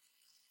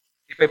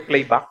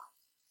 Ipe-playback.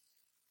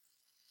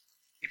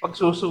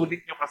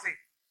 Ipagsusulit nyo kasi.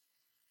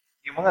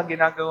 Yung mga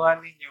ginagawa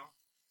ninyo,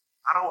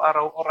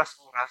 araw-araw,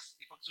 oras-oras,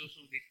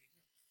 ipagsusulit ninyo.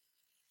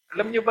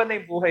 Alam niyo ba na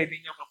yung buhay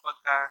ninyo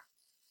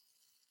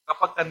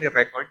kapag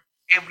ni-record,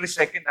 every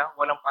second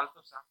walang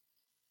paltos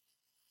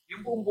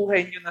Yung buong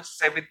buhay niyo na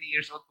 70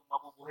 years old, kung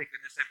mabubuhay ka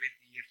na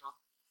 70 years old,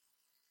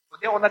 kung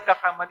di ako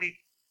nagkakamali,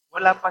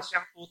 wala pa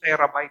siyang 2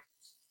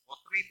 terabytes o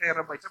 3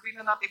 terabytes.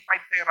 Sabihin na natin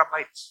 5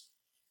 terabytes.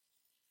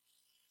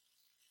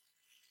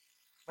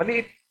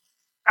 Maliit.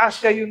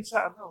 Kasya yun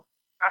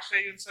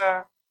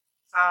sa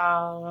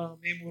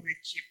memory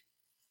chip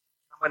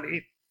na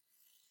maliit.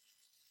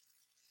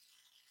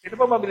 Sino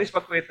ba mabilis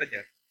magkwenta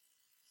dyan?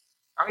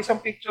 Ang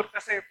isang picture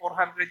kasi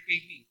 400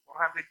 KB,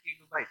 400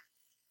 kilobyte.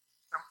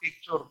 Isang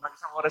picture ng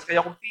isang oras.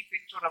 Kaya kung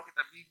pipicturean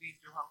kita,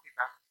 bibidyohan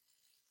kita,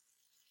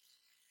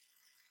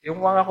 yung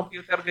mga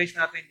computer guys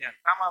natin yan,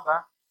 tama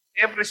ba?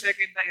 Every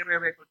second na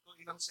i-record ko,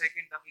 ilang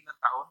second ang ilang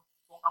taon.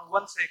 Kung ang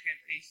 1 second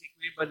is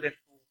equivalent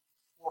to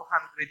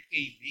 400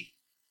 KB,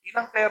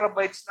 ilang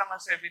terabytes lang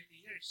ang 70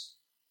 years.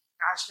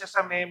 Kasya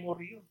sa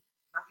memory yun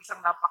ng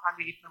isang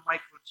napakaliit na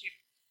microchip.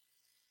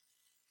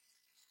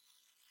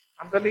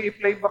 Ang dali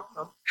i-playback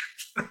nun.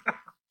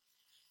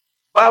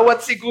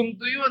 Bawat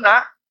segundo yun,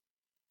 ha?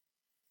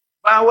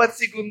 Bawat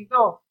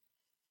segundo.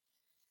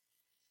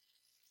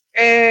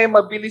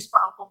 Mabilis pa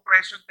ang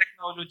compression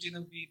technology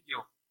ng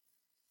video.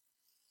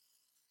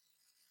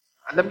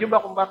 Alam niyo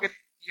ba kung bakit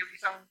yung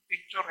isang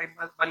picture ay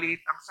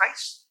maliit ang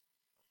size?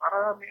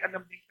 Para may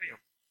alam din kayo.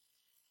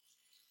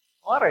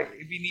 Kunwari,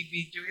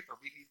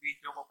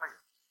 binibideo ko kayo.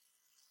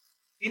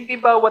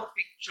 Hindi bawat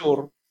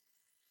picture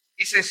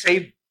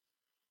isi-save.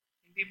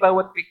 Hindi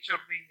bawat picture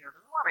ninyo.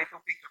 Kunwari,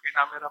 itong picture,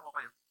 kinamera ko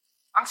kayo.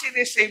 Ang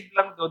sinesave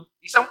lang doon,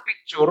 isang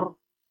picture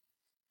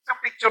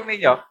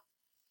ninyo.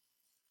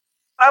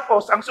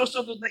 Tapos, ang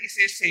susunod na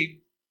isi-save,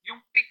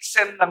 yung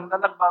pixel lang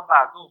na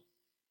nagbabago.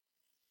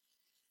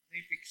 Ano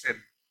yung pixel?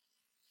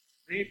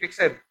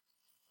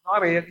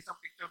 Kunwari, yung isang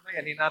picture na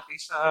yan, hinati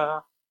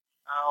sa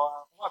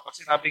pag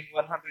sinabing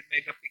 100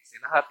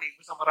 megapixel, hati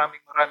mo sa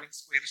maraming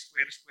square.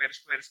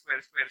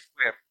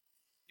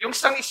 Yung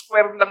isang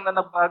square lang na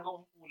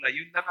nagbago ang kulay,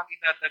 yun lang ang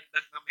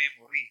idadagdag na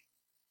memory.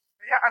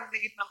 Kaya ang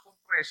liit ng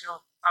compression,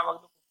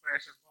 tawag ng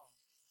compression mo.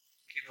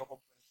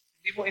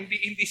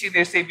 Hindi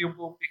sinesave yung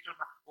buong picture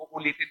na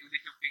ulitin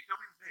yung picture,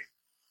 hindi.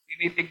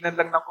 Tinitignan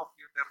lang ng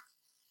computer.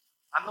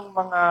 Anong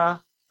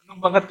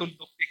mga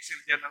tuldok pixel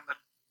diyan ang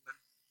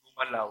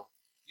gumalaw?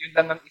 Yun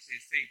lang ang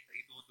isi-save na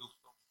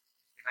idudugtong.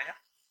 Kinaya?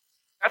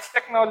 That's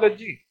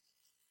technology.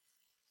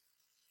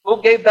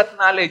 Who gave that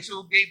knowledge?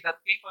 Who gave that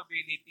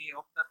capability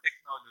of that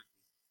technology?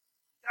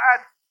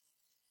 God.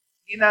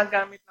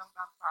 Ginagamit lang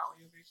ng tao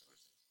yung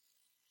resources.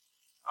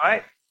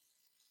 Alright?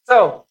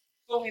 So,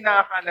 kung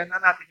inaakala na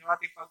natin yung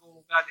ating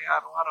pag-uugali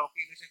araw-araw,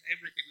 kilos and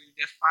everything will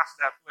just pass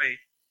that way.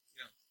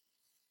 Yun.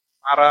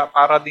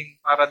 Para ding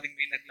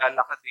may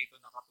naglalakad dito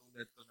na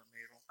katulad ko na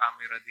mayroong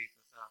camera dito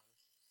sa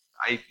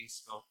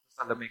eyepiece ko.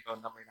 Sa lamig ko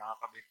na may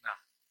nakakabit na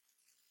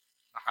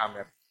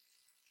camera.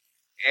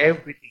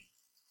 Everything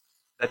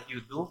that you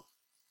do,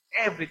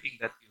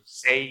 everything that you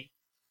say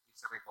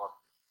is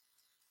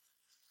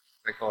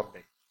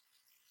recorded.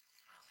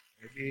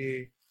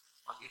 Maybe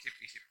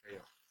mag-isip-isip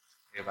kayo.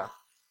 Diba?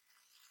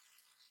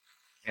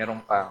 Meron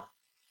pa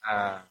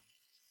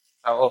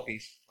sa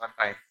office, one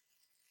time,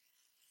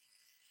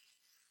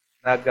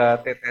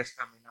 nag-test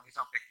kami ng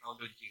isang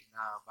technology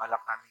na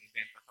balak namin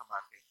ibenta sa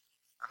market.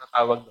 Ano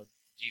tawag doon?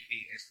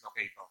 GPS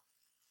locator.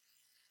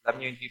 Alam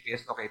niyo yung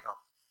GPS locator?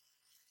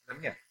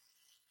 Alam niya.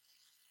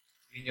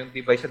 Yun yung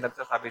device na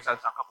nagsasabi saan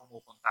ka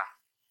pumupunta.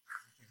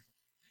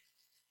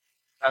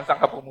 saan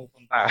ka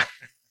pumupunta.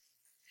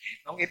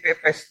 Nung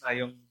ite-test na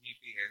yung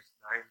GPS,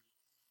 dahil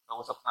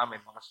kausap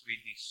namin mga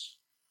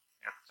Swedish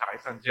at saka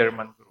isang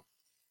German group.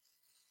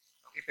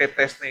 Nung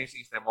ite-test na yung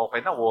system, okay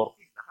na,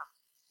 working na.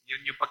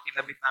 Yun yung pag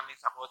kinabit namin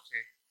sa kotse,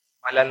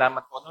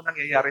 malalaman ko ano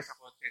nangyayari sa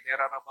kotse.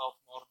 There are about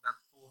more than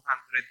 200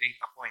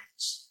 data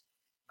points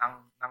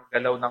ng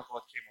galaw ng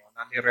kotse mo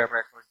na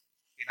nire-record,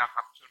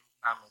 kinakapture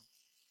namin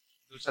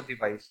doon sa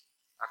device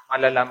at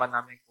malalaman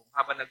namin kung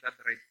habang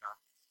nagdadrive ka,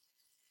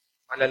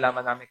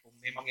 malalaman namin kung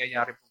may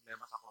mangyayari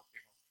problema sa kotse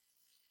mo.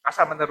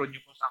 Kasama na rin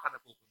yung kung saan ka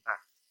napupunta.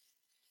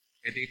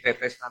 E di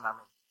itetest na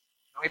namin.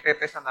 Nung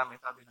itetest na namin,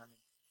 sabi namin,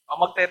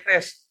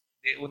 magtetest.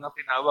 Di unang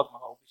tinawag,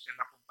 mga opisyal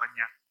na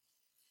kumpanya.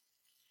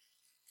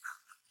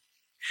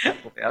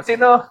 Okay.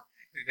 Sino?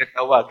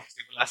 Nagtawag.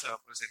 Simula sa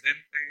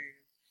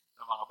presidente,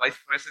 sa mga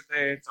vice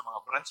president, sa mga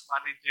branch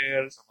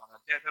manager, sa mga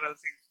general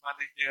sales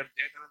manager,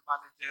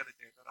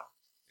 etc.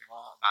 Yung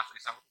mga nasa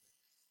isang.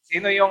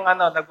 Sino yung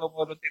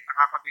nag-volunteer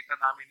nakakabitan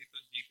namin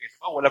itong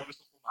GPS? Walang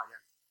gusto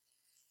pumayag.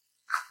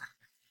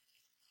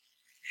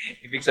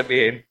 Ibig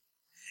sabihin,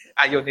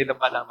 ayaw nila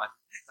malaman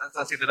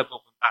saan sila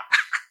nagpupunta.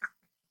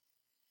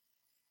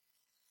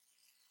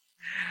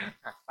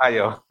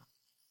 Ayaw.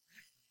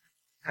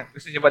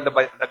 Gusto niyo ba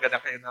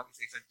laganan kayo ng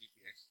isa-isang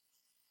GPS?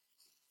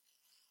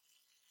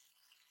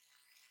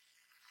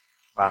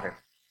 Bakit?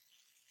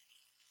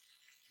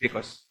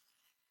 Because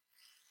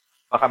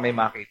baka may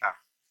makita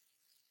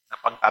na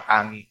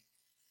pagtatangi.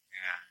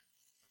 Yan.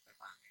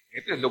 Pagtatangi.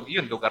 Ito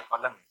yun, lugar pa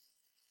lang.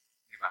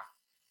 Diba?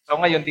 So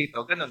ngayon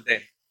dito, ganun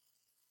din.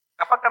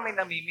 Kapag kami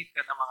namimit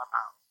ka ng mga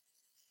tao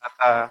at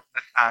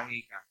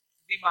nagtangi ka,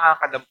 hindi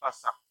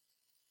makakalampas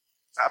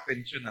sa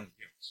atensyon ng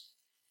Diyos.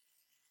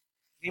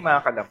 Hindi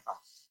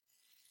makakalampas.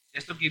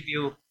 Just to give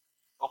you,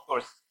 of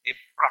course, a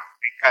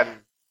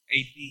practical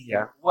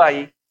idea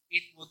why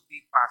it would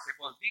be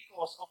possible.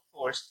 Because, of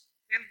course,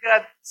 when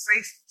God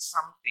says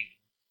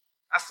something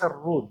as a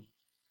rule,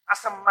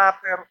 as a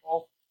matter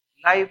of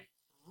life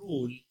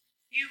rule,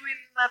 He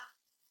will not,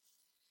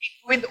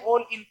 with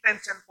all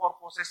intents and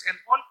purposes and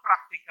all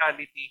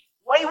practicality,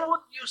 why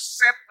would you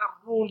set a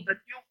rule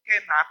that you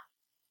cannot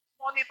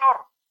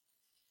monitor?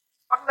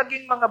 Pag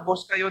naging mga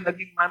boss kayo,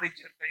 naging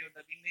manager kayo,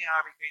 naging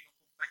may-ari kayo ng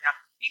kumpanya,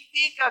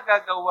 hindi ka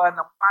gagawa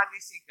ng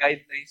policy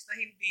guidelines na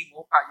hindi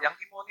mo kayang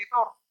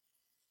i-monitor.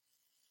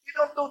 You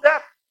don't do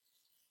that.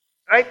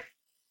 Right?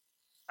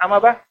 Tama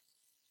ba?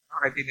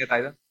 Okay, hindi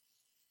tayo.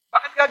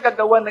 Bakit ka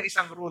gagawa ng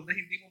isang rule na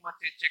hindi mo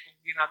ma-check kung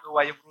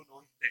ginagawa yung rule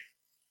o hindi.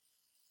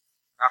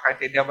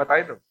 Nakakaintindihan ba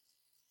tayo doon?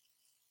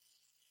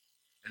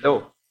 Hello?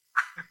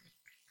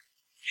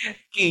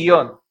 Key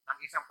yun ng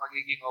isang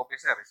pagiging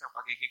officer, isang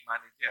pagiging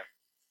manager.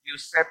 You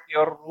set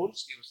your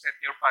rules, you set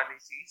your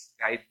policies,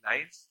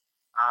 guidelines,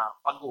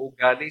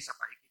 pag-uugali sa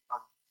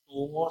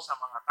pakikipagtungo sa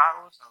mga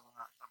tao, sa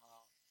mga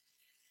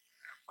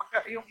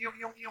pagka, yung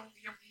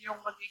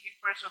magiging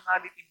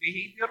personality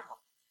behavior mo.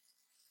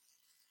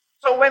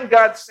 So when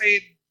God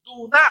said,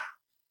 do not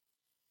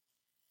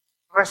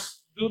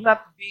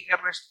be a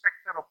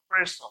respecter of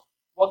person,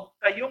 huwag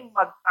kayong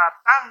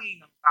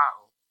magtatangi ng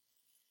tao,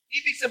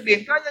 ibig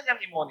sabihin, kaya niyang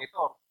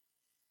i-monitor.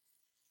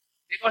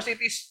 Because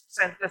it is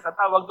senseless. Ang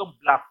tawag doon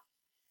bluff.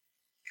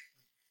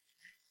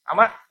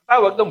 Tama? Ang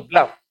tawag doon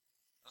bluff.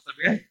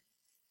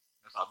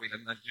 Sabi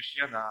lang ng Diyos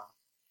yan na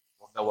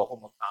huwag daw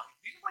ako magtangi.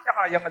 Hindi naman niya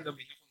kayang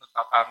alamin niyo kung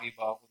nagtatangi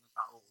ba ako ng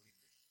tao o hindi.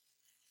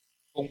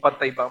 Kung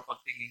pantay ba ang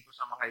pagtingin ko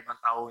sa mga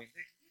ibang tao o hindi.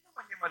 Hindi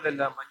naman niya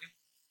malalaman yun.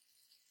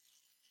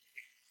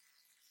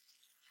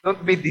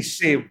 Don't be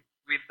deceived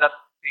with that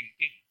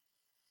thinking.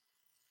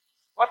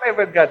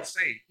 Whatever God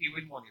say, He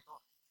will monitor.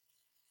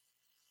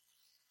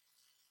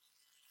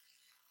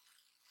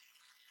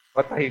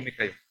 Patahimik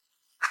kayo.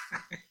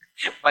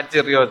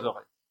 Panseryoso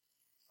kayo.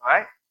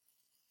 Okay?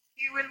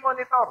 He will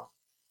monitor.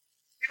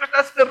 Because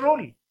that's the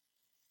rule.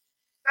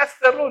 That's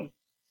the rule.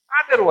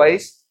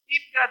 Otherwise,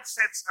 if God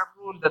sets a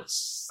rule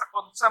that's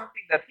on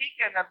something that He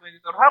cannot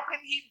monitor, how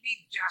can He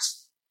be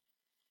just?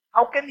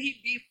 How can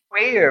He be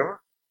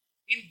fair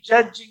in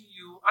judging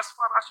you as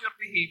far as your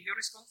behavior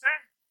is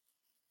concerned?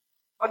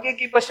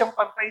 Magiging ba siyang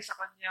pantay sa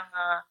kanyang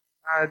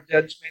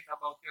judgment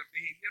about your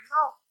behavior?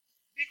 No.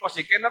 Because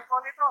He cannot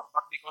monitor.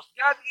 But because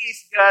God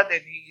is God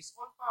and He is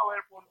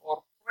all-powerful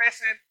or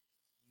present,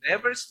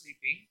 never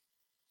sleeping,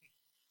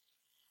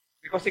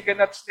 because He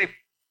cannot sleep.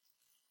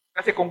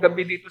 Kasi kung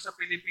gabi dito sa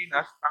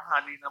Pilipinas,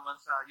 tanghali naman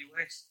sa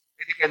US,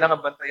 hindi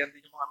kailangan bantayan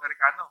din yung mga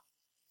Amerikano.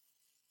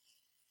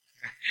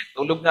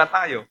 Tulog nga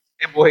tayo.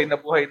 Buhay na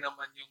buhay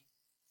naman yung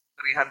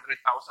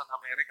 300,000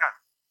 American.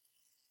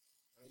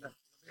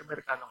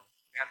 Amerikano,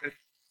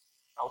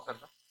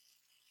 300,000 ba?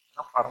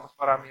 Parang mas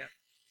marami yan.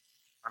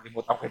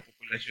 Kalimutan ko yung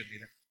populasyon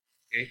nila.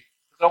 Okay?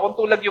 So kung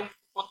tulog yung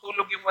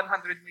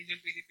 100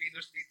 million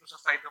Filipinos dito sa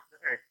side of the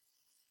earth,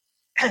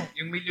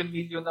 yung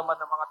million-million naman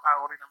ng mga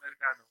tao rin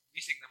Amerikano,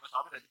 gising naman sa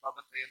amin, di ba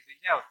bantayan din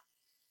niya?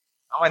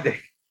 Ako hindi.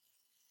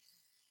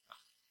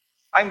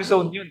 Time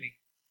zone yun eh.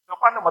 So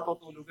paano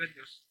matutulugan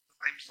Diyos sa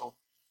time zone?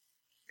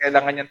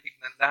 Kailangan niyang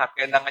tignan lahat.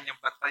 Kailangan niyang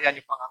bantayan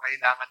yung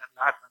pangangailangan ng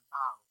lahat ng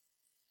tao.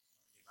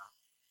 Diba?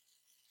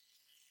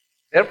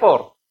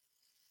 Therefore,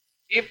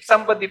 if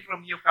somebody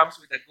from you comes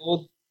with a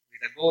gold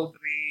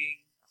ring,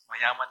 mas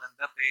mayaman ng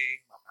dating,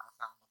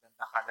 mataasang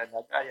maganda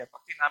kalalagayan,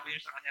 pag sinabi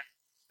niyo sa kanya,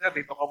 sir,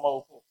 dito ka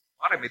maupo.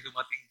 Mara, may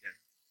dumating dyan.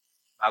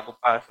 Bago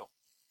pasok.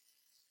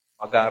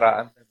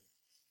 Mag-aaraan na.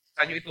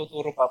 Saan nyo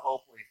ituturo pa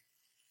paupo eh?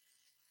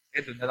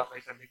 Doon na lang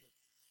kayo sa likod.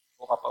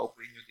 O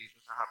kapaupuin nyo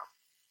dito sa harap.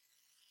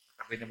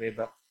 Sabi na may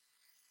iba.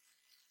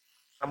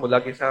 Saan mo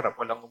lagi sa harap,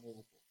 walang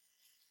umuupo.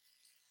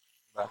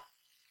 Diba?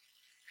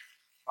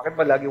 Bakit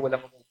ba lagi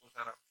walang umuupo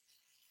sa harap?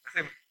 Kasi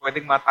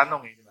pwedeng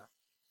matanong eh, di ba?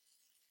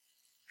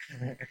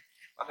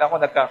 Pag ako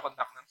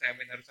nagkakontak ng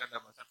seminar sa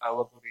labas, sa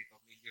tawag ko rito,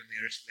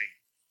 millionaire's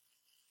lane.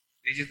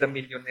 This is the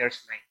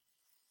millionaire's lane.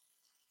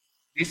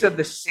 These are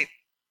the seat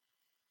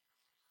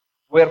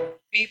where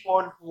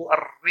people who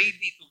are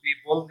ready to be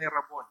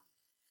vulnerable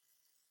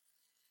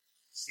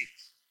sit.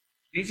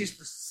 This is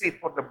the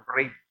seat for the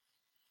brave.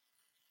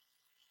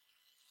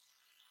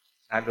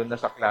 Nandun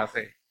na sa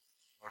klase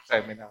or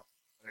seminar,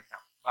 for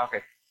example.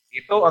 Bakit?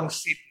 Ito ang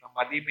seat na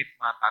malimit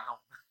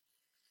matanong.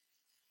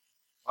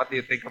 What do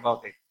you think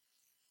about it?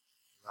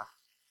 Diba?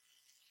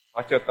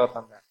 What's your thought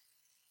on that?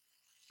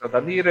 So the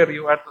nearer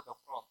you are to the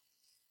front,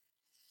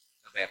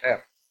 the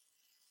better.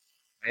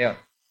 Ngayon,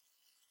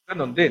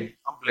 ganun din,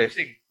 ang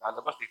blessing,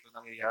 lalabas dito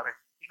nangyayari.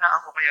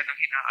 Hinaan ko kaya ng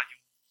hinaan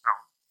yung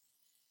sound.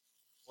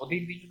 O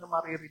di hindi nyo na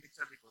maririnig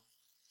sa likod.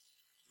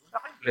 Wala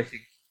kayong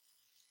blessing.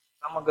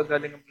 Saan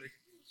magagaling ang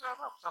blessing? Sa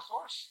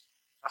source.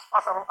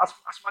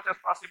 As much as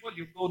possible,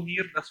 you go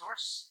near the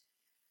source.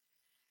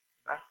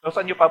 Diba? So,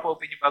 saan nyo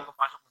papautin yung bago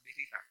pasok ng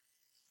bisita?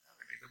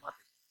 May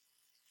dumating.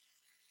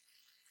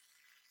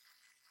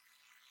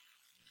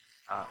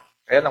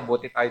 Kaya lang,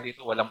 buti tayo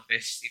dito, walang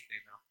best seat.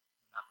 No?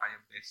 Wala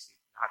tayong best seat.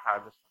 Lahat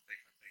halos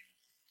pantay-pantay.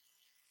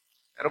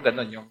 Pero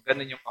ganun yung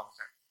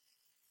concept.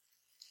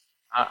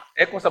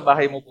 Kung sa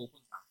bahay mo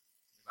pupunta,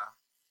 diba?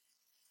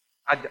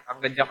 Ang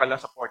ganyan ka lang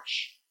sa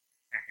porch.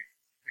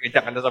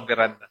 Ganyan ka lang sa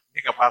veranda.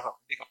 Hindi ka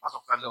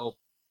pasok sa loob.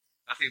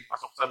 Kasi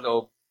pasok sa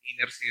loob,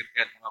 inner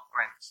circle, mga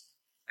friends.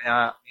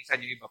 Kaya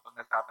minsan yung iba pag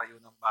nagtatayo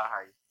ng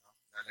bahay, no?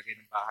 Lalagay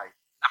ng bahay,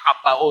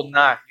 nakabaon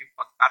na yung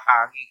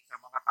pagtatangi sa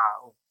mga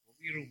tao.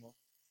 Biro mo,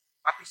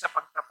 pati sa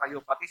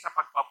pagtatayo, pati sa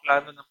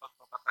pagpaplano ng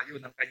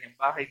pagpapatayo ng kanyang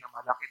bahay na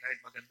malaki dahil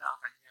maganda ang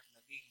kanyang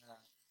naging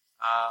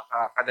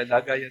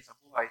kalalagayan sa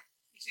buhay.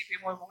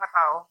 Isipin mo yung mga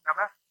tao,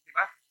 diba?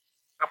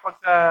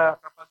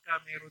 Kapag ka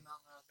meron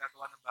ng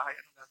gagawa ng bahay,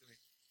 anong gagawin?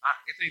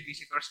 Ito yung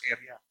visitors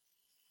area.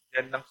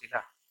 Diyan lang sila.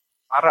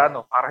 Para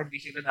ano? Para hindi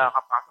sila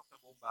nakakapasok sa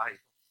buong bahay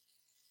ko.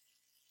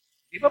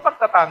 Di ba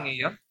pagtatangi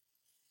yun?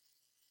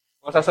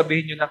 Kung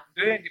sasabihin nyo na,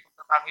 hindi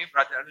pagtatangi yun,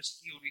 brother,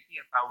 security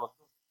ang tawag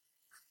doon.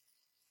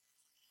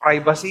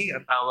 Privacy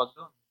ang tawag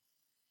doon.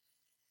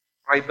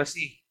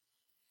 Privacy.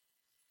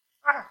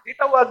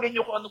 Itawagin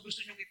nyo kung ano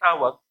gusto nyo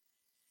itawag.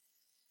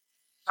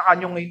 Saka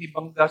nyo ngayon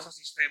ibangga sa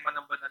sistema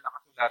ng banal na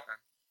kasulatan.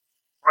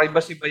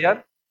 Privacy ba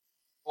yan?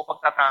 O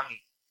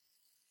pagtatangi?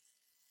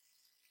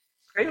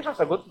 Kayo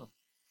sasagot, no?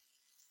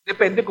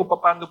 Depende kung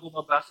paano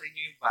bumaba sa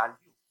inyo yung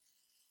value.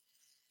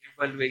 Yung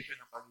valuation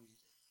ng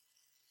pag-iisip.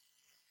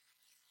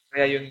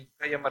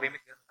 Kaya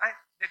marimit yan.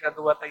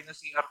 Gagawa tayo ng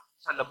CR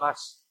sa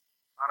labas.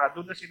 Para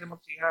doon na sila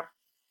mag-CR.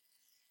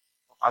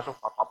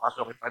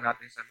 Papapasokin pa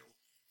natin sa loob.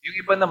 Yung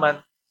iba naman,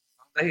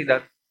 ang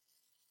dahilan,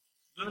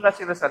 doon na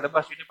sila sa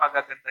labas, yun yung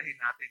pagagandahin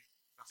natin.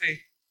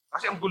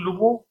 Kasi ang gulo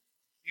mo,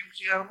 yung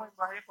CR mo, yung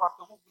bahay,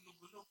 kwarto mo,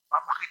 gulo-gulo.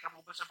 Papakita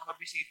mo ba sa mga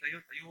bisita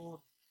yun?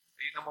 Ayun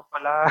naman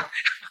pala.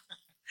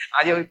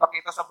 Ayaw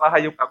ipakita sa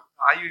bahay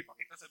ayaw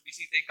ipakita sa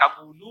bisita yung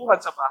kabuluhan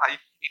sa bahay.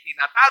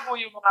 Itinatago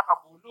yung mga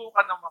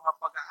kabuluhan ng mga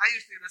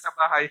pag-aayos nila sa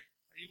bahay.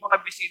 Yung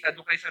mga bisita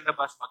doon kayo sa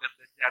labas,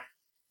 maganda dyan.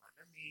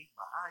 Malamig,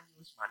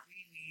 maayos,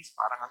 malinis,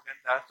 parang ang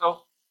ganda.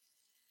 So,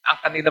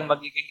 ang kanilang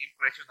magiging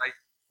impression ay,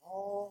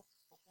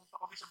 pupunta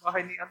kami sa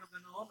bahay ni ano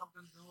gano'n, ang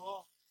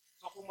ganda.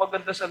 So, kung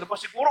maganda sa labas,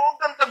 siguro ang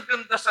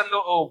ganda-ganda sa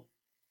loob.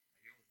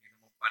 Ayun, yun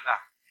naman pala.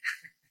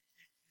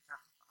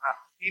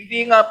 Hindi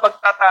nga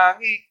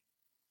pagtatangi.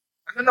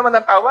 Ano naman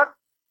ang tawag?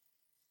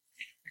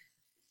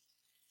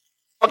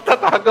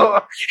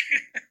 Pagtatago.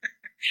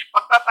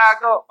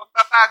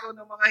 Pagtatago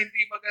ng mga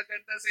hindi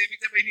magaganda sa ibig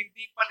sabihin,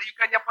 hindi pala, yung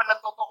kanya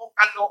pala totoong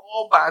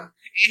kalooban,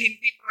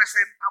 hindi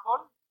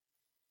presentable.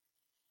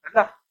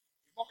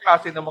 Ibang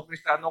klase ng mga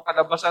Kristiyano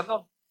kalabasan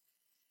nun.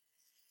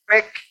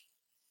 Fake.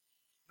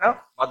 No?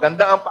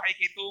 Maganda ang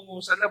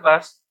pakikitungo sa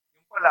labas,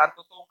 yung pala ang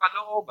totoong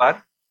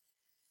kalooban,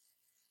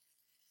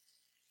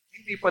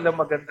 hindi pala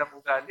magandang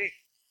ugali.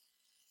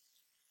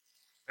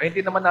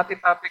 Hindi naman natin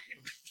topic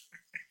yun.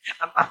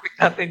 Ang topic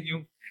natin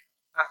yung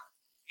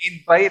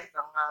invite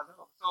ng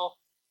So,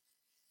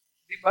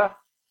 di ba?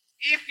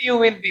 If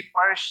you will be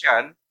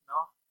partial, no,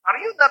 are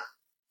you not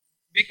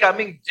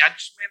becoming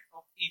judgment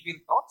of evil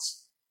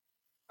thoughts?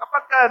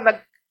 Kapag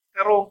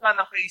nagkaroon ka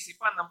ng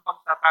kaisipan ng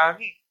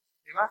pagtatangi,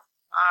 di ba?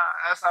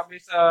 Sabi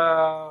sa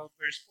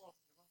verse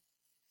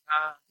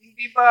 4,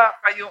 hindi ba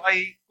kayo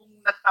ay, kung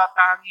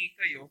nagtatangi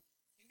kayo,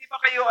 hindi ba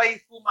kayo ay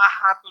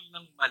humahatol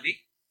ng mali?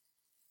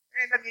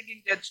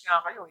 Nagiging judge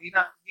nga kayo.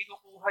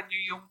 Ginukuha nyo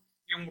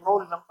yung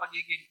role ng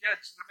pagiging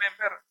judge.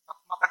 Remember,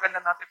 matagal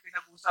na natin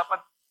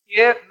pinag-usapan,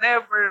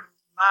 never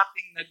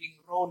nating naging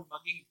role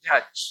maging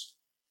judge.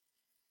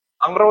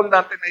 Ang role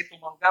natin ay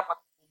tumanggap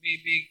at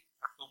umibig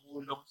at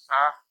tumulong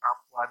sa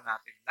kapwa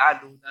natin,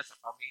 lalo na sa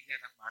pamilya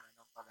ng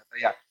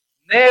mananampalataya.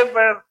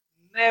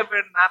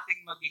 Never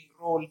nating maging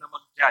role na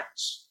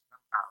mag-judge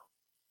ng tao.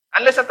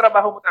 Unless ang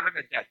trabaho mo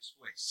talaga judge,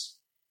 Wes.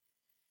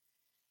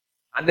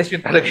 Unless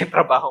yun talaga yung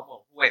trabaho mo,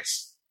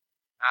 Wes.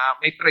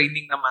 May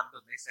training naman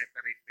doon, may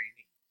separate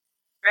training.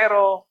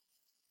 Pero,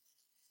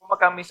 kung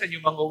minsan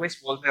yung mga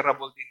Wes,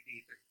 vulnerable din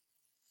dito.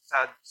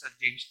 Sa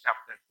James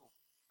chapter 2.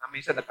 Na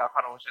minsan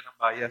nagkakaroon siya ng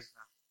bias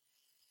na,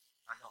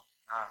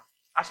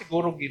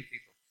 siguro guilty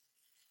to.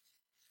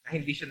 Na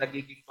hindi siya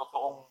nagiging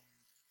totoong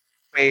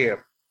fair.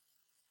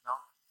 No?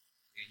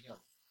 Yun.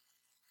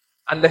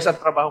 Unless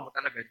ang trabaho mo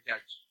talaga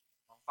judge.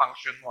 Ang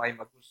function mo ay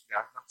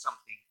maghusga ng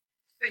something,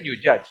 then you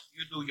judge.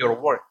 You do your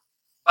work.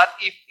 But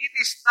if it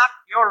is not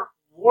your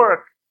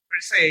work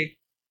per se,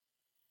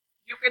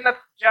 you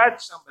cannot judge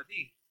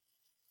somebody.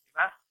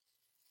 Diba?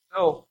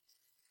 So,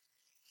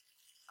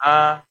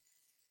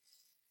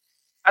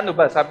 ano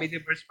ba? Sabi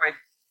ni verse 5,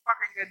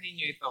 pakinggan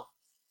ninyo ito.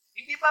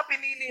 Hindi ba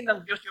pinili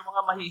ng Diyos yung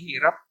mga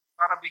mahihirap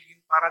para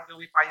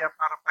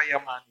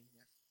payamanin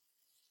niya?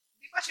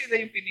 Hindi ba sila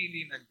yung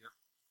pinili ng Diyos?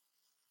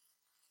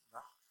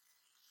 Diba?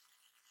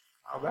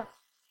 Ba?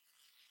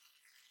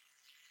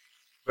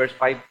 Verse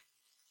 5.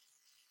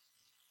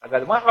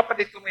 Tagal. Mga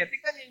kapatid ko,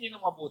 tingnan ninyo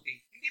ng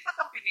mabuti. Hindi ba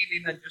ang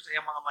pinili ng Diyos ay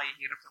ang mga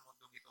mahihirap sa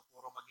mundong ito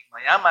puro maging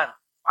mayaman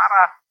para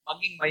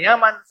maging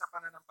mayaman sa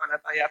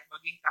pananampalataya at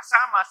maging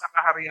kasama sa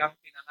kahariang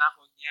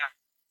pinangako niya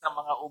sa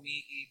mga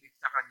umiibig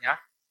sa Kanya?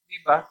 Di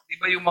ba? Di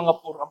ba yung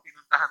mga puro ang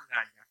pinuntahan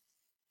nga niya?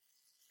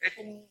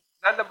 Kung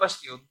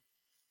lalabas yun,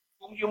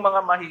 kung yung mga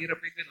mahirap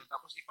ay gano'n,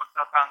 tapos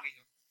ipagtatangi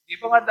nyo, di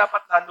ba nga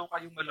dapat lalo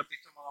kayong malapit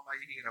sa mga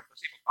mahihirap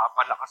kasi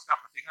magpapalakas ka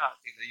kasi nga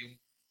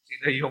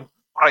sila yung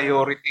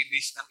priority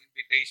list ng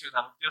invitation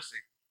ng Diyos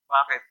eh.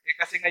 Bakit?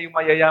 Kasi nga yung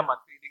mayayaman,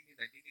 feeling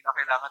nila, hindi nila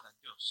kailangan ng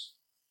Diyos.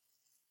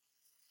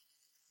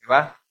 Di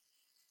ba?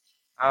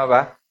 Tama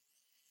ba?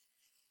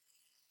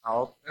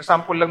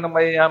 Sample lang ng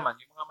mayayaman.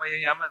 Yung mga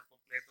mayayaman,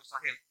 kompleto sa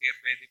healthcare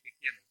benefit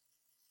yan.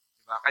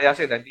 Di ba? Kaya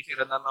hindi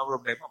sila na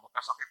problema.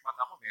 Magkasakit man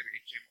ako, may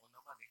HMO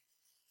naman eh.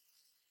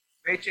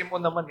 May HMO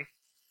naman eh.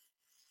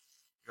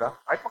 Di ba?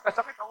 Kahit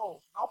magkasakit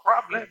ako, no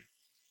problem.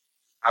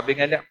 Sabi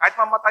nga niya, kahit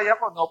mamatay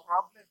ako, no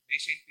problem. May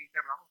St.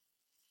 Peter ako.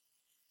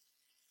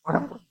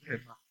 Walang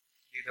problema.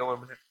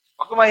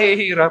 Pag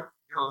mahihirap,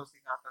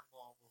 singatan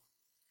mo ako.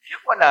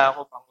 Wala ako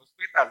pang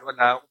hospital,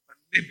 wala ako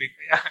pang libing.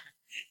 Kaya,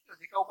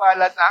 ikaw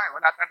bahala sa akin.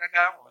 Wala talaga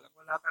ako.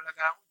 Wala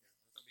talaga ako.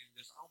 Sabihin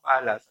Diyos, ako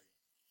bahala sa iyo.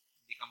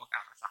 Hindi ka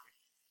magkakasakit.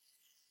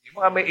 Yung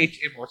mga may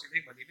HMO, sila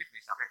yung malimit,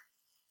 may sakit.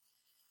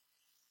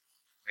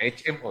 May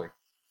HMO eh.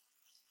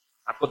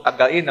 At kung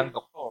tagain ng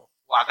doktor,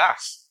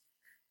 wagas.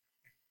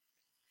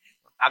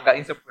 Kung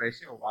tagain sa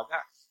presyo,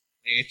 wagas.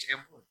 May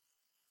HMO eh.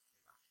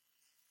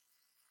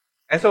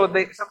 And so,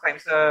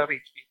 sometimes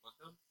rich people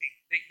don't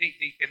think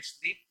they can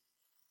sleep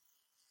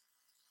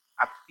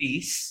at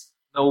peace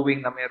knowing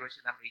na meron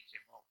silang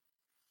HMO.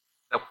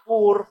 The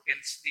poor can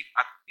sleep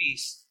at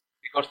peace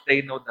because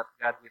they know that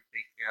God will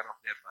take care of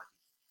their body.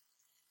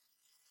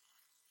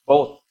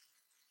 Both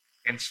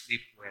can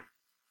sleep well.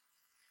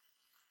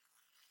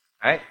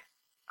 Right?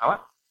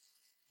 Tama?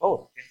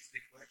 Both can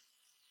sleep well.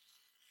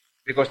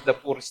 Because the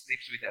poor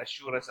sleeps with the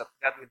assurance that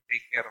God will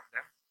take care of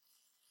them.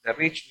 The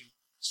rich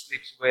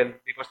sleeps well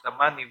because the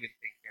money will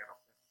take care of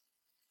them.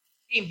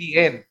 In the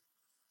end,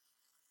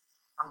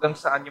 hanggang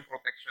saan yung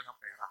protection ng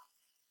pera?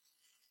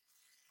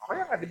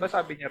 Kaya nga, di ba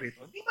sabi niya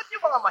rito, di ba't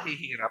yung mga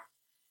mahihirap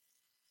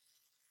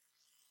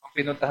ang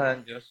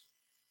pinuntahan ng Diyos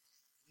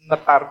na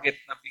target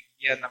na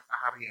bigyan ng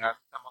kaharian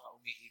sa mga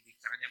umiibig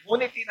sa Kanya?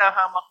 Ngunit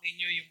tinahamak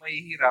ninyo yung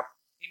mahihirap,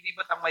 hindi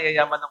ba't ang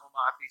mayayaman ang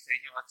umaati sa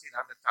inyo at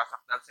sila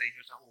nagsasakdal sa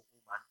inyo sa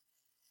hukuman?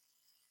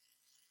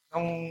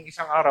 Nung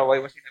isang araw,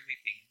 I was in a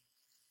meeting.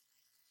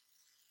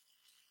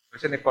 It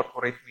was in a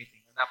corporate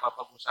meeting na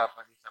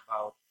napapag-usapan is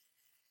about,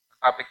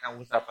 ang topic ng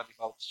usapan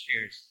about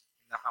shares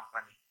in the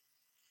company.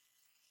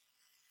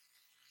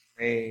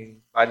 May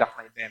balak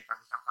na ibenta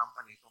ng isang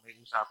company, so may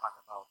usapan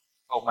about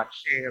how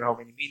much share, how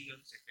many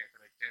millions, etc.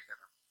 etc.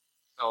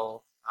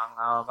 So, ang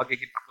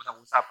magiging takbo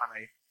ng usapan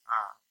ay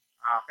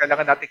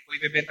kailangan natin, kung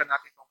ibebenta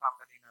natin itong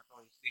company na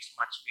to is this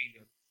much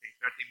million, say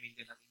 30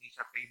 million ang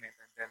initial payment,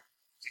 and then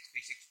 60,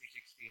 60,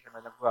 60.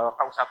 So,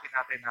 kausapin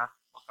natin na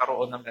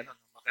magkaroon ng ganun,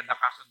 magandang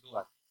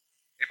kasunduan.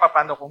 Eh,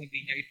 paano kung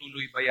hindi niya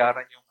ituloy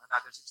bayaran yung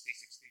another 60,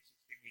 60,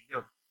 60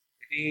 million?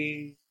 Hindi,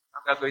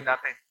 ang gagawin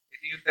natin,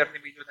 hindi yung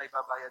 30 million na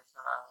ibabayad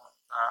sa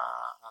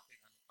ating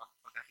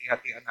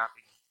paghati-hatian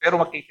natin. Pero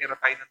magkikira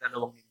tayo ng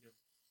 2 million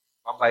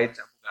pambayad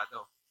sa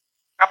abogado.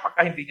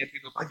 Kapag hindi niya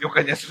tinupad yung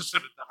kanya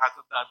susunod na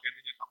kasundahan,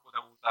 ganun yung takbo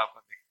ng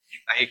usapan eh.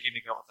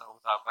 Nakikinig ako sa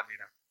usapan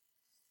nila.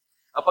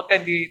 Kapag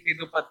hindi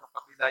tinupad ng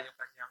kabila yung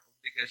kanyang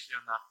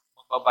obligasyon na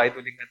magbabayad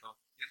ulit na to,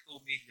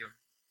 yung 2 million,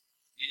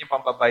 yun yung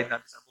pambabayad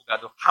natin sa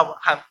abogado,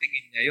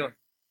 huntingin niya yun.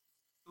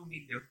 2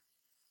 million.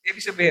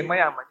 Ibig sabihin,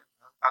 mayaman yun.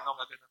 Ang tanong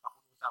agad ng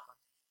usapan.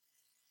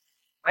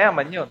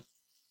 Mayaman yun.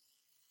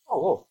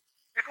 Oo.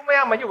 Eh kung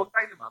mayaman yun, huwag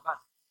tayo lumaban.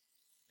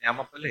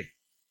 Mayaman pala eh.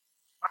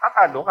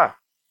 Matatalo ka.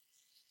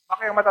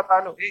 Bakit ang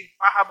matatalo? Eh,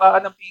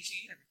 pahabaan ng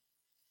PC yan.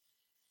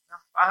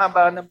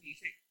 Pahabaan ng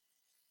PC.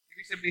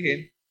 Ibig sabihin,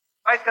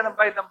 bayad ka ng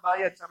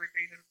bayad sa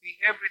retainer fee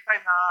every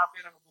time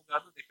na-appear ang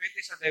abogado. Depende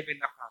sa level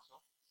ng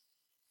kaso.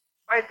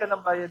 Bayad ka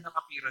ng bayad ng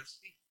appearance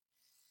fee.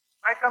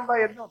 Bayad ka ng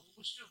bayad nun.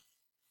 Ubus yun.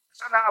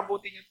 Saan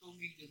naabutin yung 2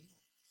 million mo?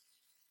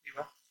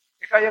 Diba?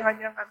 Eh, kaya nga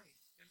niyang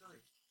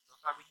So,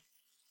 sabi niya.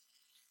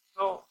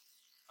 So,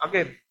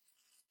 again,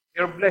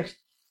 you're blessed.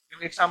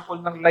 Yung example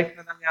ng life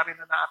na nangyari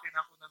na natin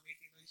ako na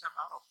meeting ng isang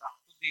araw,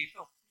 sakto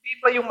dito. Hindi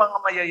ba yung mga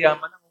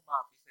mayayaman ang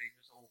umapi sa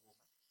inyo sa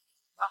hukuman?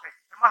 Bakit?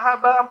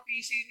 Mahaba ang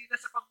PC nila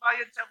sa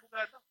pagbayad sa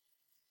abogado.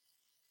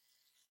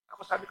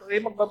 Ako sabi ko,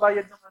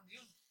 magbabayad ng ano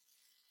yun.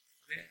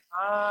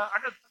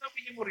 Ano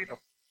opinion mo rito?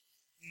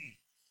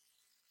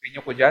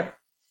 Opinion ko dyan?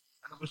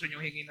 Ano gusto nyo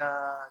hingi na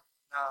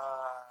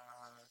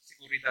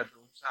seguridad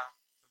doon sa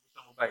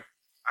gusto mo ba?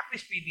 At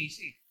least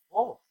PDC.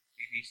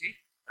 PDC.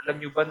 Alam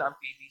nyo ba na ang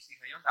PDC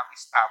ngayon, ang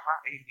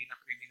estafa, ay hindi na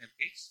criminal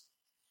case?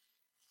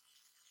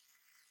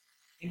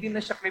 Hindi na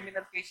siya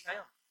criminal case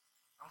ngayon.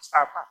 Ang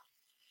estafa.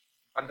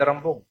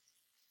 Pandarambong.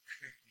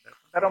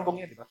 Pandarambong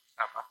yun, di ba?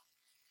 Estafa.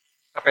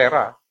 Sa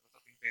pera.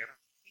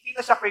 Hindi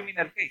na siya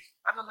criminal case.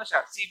 Ano na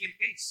siya? Civil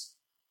case.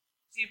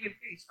 Civil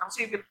case. Ang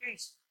civil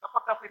case,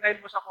 kapag ka-final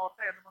mo sa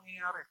korte, ano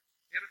mangyayari?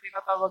 Pero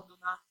tinatawag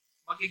doon na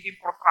magiging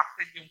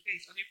protracted yung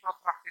case. Ano yung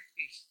protracted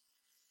case?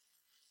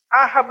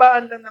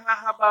 Hahabaan lang ng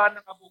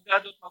hahabaan ng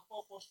abogado at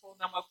magpo-postpone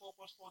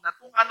na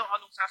kung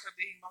ano-anong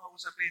sasabihin mga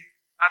usapin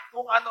at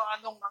kung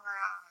ano-anong mga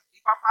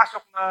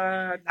ipapasok na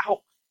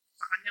lahok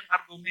sa kanyang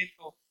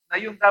argumento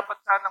na yung dapat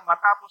sanang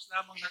matapos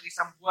lamang ng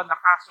 1 buwan na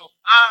kaso,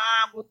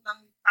 aabot ng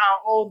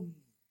taon.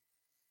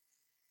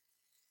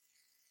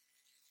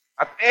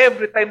 At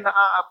every time na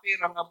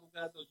a-appear ang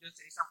abogado dyan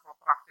sa isang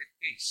protracted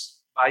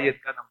case, bayad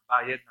ka ng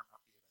bayad ng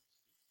appearance.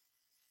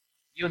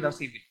 Yun ang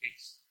civil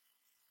case.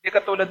 Hindi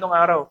katulad nung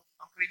araw,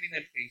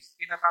 criminal case,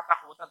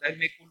 kinatatakutan dahil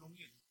may kulong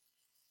yun.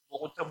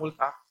 Bukod sa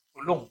multa,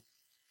 kulong.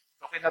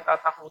 So,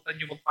 kinatatakutan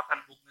nyo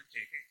magpatalbog ng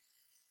cheque.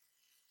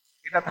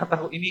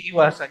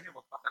 Iniiwasan nyo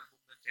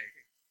magpatalbog ng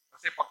cheque.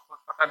 Kasi pag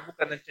magpatalbog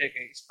ka ng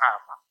cheque,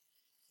 estafa.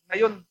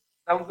 Ngayon,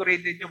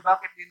 downgraded nyo.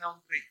 Bakit di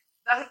downgrade?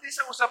 Dahil din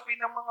sa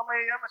usapin ng mga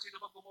mayayaman, sino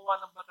ba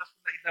gumawa ng batas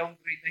na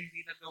i-downgrade na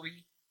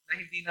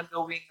hindi na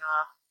gawing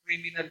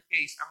criminal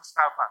case ang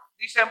estafa.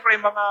 Di siyempre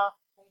mga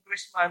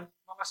congressman,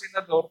 mga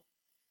senador,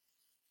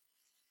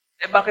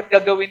 bakit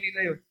gagawin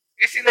nila yun?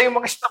 Sila yung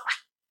mga estafa.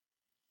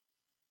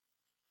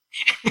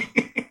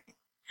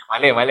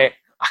 Mali.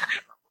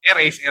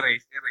 Erase.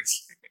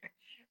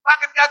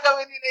 Bakit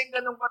gagawin nila yung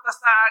ganung batas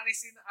na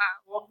alisin,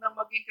 huwag na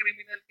maging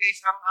criminal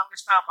case ang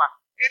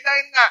estafa?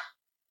 Dahil nga,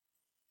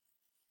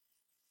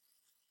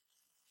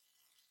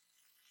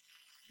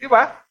 di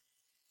ba?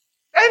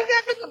 Dahil nga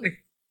ganun eh.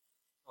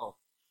 Oh.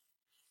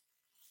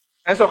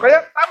 And so,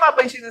 kaya tama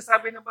ba yung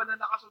sinasabi ng banal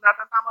na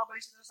kasulatan? Tama ba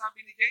yung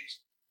sinasabi ni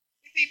James?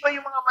 Hindi ba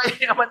yung mga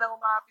mayayaman na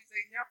umaapi sa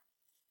inyo?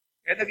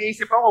 Kaya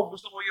nag-iisip ako,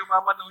 gusto ko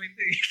yumaman o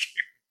hindi.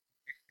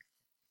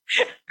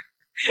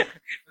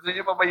 Gusto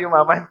niyo pa ba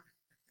yumaman?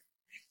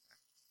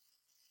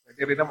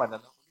 Pwede rin naman,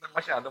 ano? Huwag lang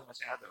masyado,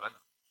 ano?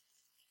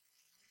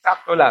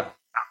 Sakto lang.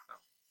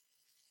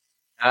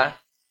 Ha?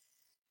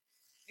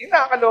 Hindi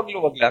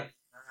nakakaluwag-luwag lang.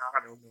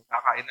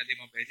 Kakain na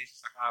 5 beses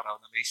sa araw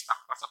na may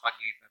stock pa sa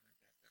pagitan.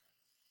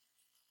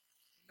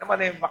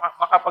 Naman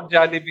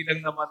makapag-Jollibee lang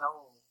naman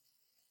ako.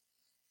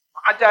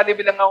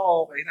 Maka-Jollibee lang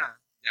ako, okay na.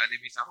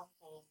 Jollibee sa Hong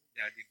Kong,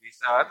 Jollibee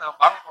sa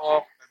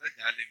Bangkok,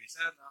 Jollibee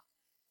sa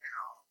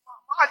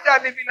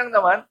Maka-Jollibee lang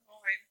naman,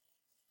 okay.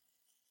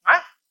 Ha?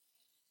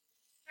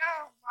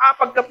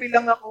 Makapagkapi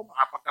lang ako.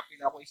 Makapagkapi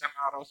lang ako isang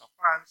araw sa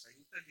France, sa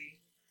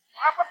Italy.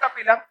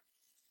 Makapagkapi lang.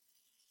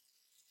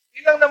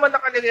 Ilang naman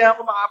nakalilihan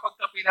ko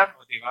makapagkapi lang.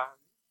 O, di ba?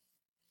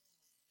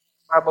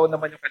 Mabaw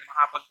naman yung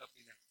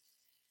makapagkapi lang.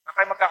 Saan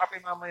kayo magkakapi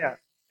mamaya?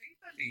 Sa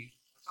Italy.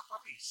 Sa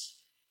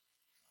Paris.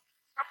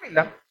 Kapi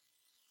lang.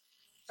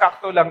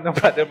 Sakto lang no,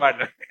 Brother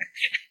Marlon.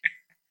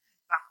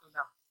 Sakto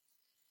lang.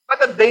 But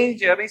the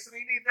danger is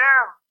really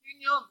there. Yun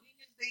yung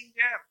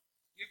danger.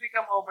 You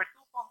become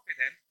too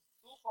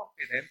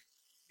confident,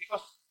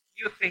 because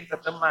you think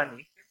that the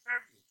money can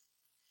serve you.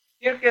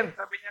 Here again,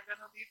 sabi niya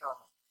gano'n dito.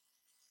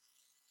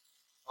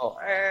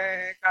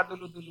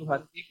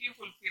 Kaduluduluhan, if you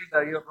fulfill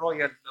your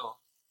royal law,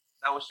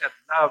 thou shalt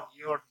love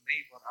your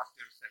neighbor as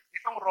yourself.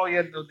 Itong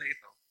royal law na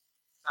ito,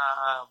 sa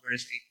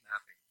verse 8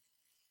 natin.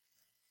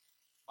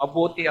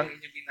 Mabuti ang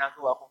inyong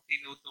ginagawa kung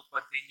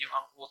tinutupad ninyo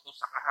ang utos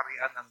sa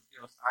kaharian ng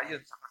Diyos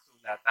ayon sa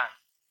kasulatan.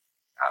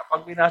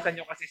 Pag binasa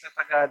nyo kasi sa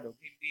Tagalog,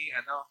 hindi,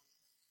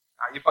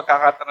 yung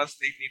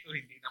pagkakatranslate nito,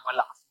 hindi na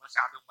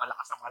masyadong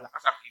malakas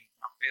ang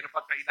impact. Pero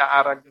pagka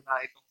inaaral nyo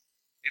na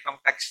itong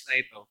text na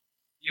ito,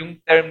 yung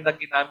term na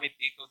ginamit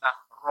dito na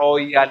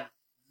royal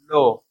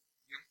law,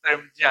 yung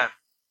term dyan,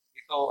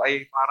 ito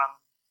ay parang,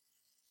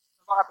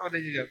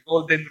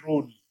 golden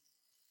rule.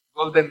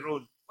 Golden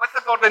rule. What's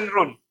the golden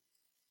rule?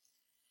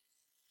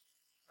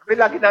 Sabi,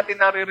 lagi natin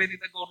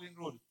naririnig na golden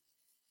rule.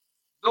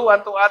 Do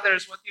unto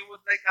others what you would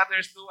like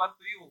others do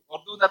unto you.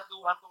 Or do not do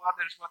unto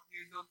others what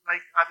you don't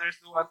like others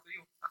do unto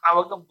you.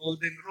 Natawag ng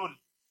golden rule.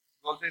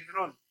 Golden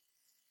rule.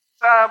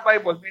 Sa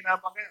Bible, may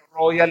nabanggit,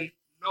 royal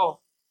law.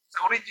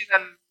 Sa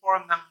original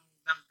form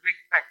ng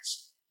Greek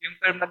text, yung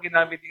term na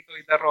ginamit dito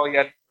ay the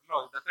royal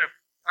law. The term.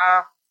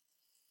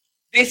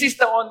 This is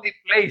the only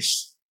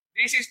place.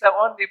 This is the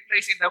only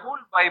place in the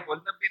whole Bible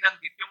na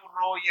binanggit yung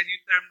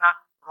term na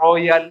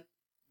royal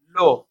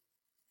law.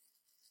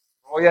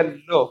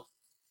 Royal law.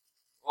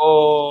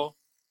 O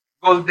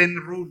golden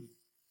rule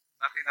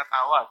na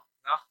tinatawag.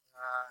 No?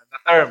 The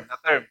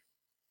term.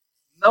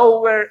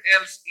 Nowhere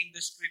else in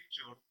the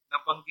scripture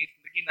na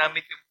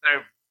ginamit yung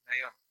term na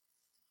yun.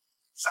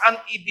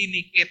 Saan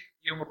idinikit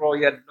yung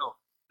royal law?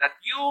 That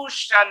you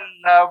shall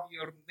love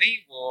your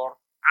neighbor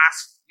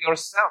as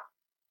yourself.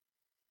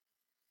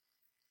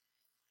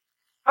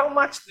 How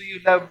much do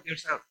you love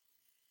yourself?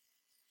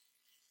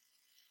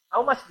 How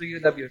much do you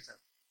love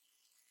yourself?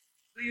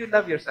 Do you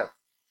love yourself?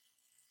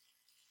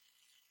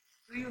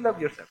 Do you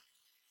love yourself?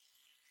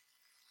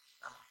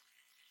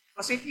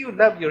 Because if you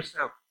love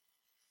yourself,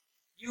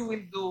 you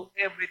will do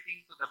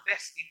everything to the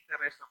best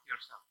interest of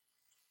yourself.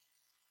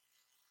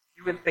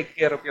 You will take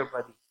care of your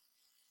body.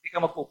 Hindi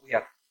ka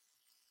magpupuyat.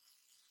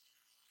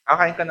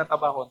 Kakain ka ng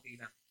taba, konti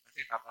lang.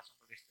 Kasi tatas ang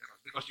cholesterol.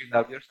 Because you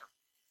love yourself.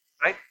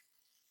 Right?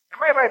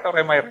 Am I right or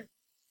am I right?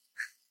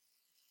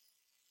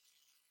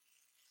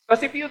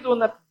 Because if you do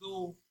not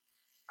do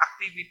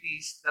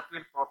activities that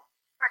will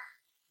protect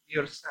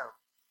yourself,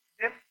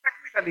 then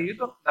technically you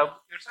don't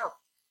love yourself.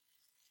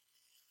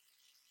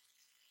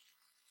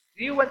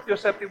 Do you want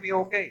yourself to be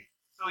okay?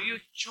 So you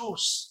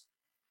choose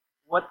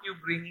what you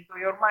bring into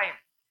your mind.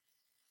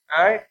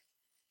 Alright?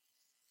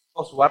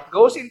 Because what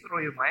goes in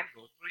through your mind,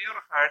 goes through your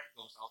heart,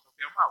 goes out of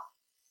your mouth.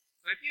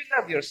 So if you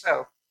love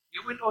yourself,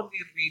 you will only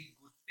read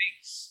good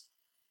things.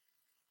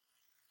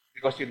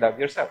 Because you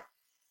love yourself.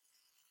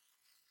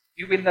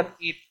 You will not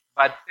eat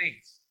bad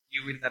things.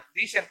 You will not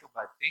listen to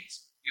bad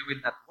things. You will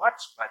not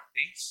watch bad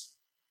things.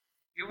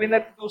 You will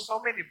not do so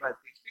many bad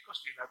things because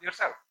you love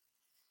yourself.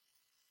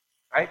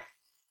 Right?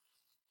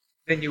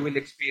 Then you will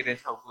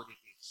experience how good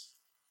it is.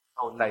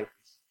 How life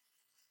is.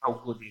 How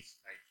good is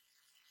life.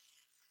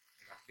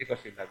 Because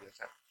you love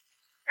yourself.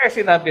 Kaya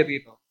sinabi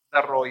rito,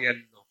 the royal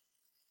law.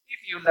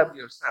 If you love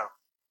yourself,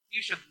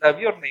 you should love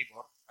your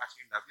neighbor as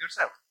you love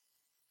yourself.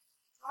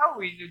 How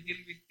will you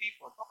deal with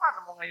people?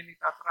 Paano mo ngayon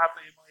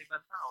itatrato yung mga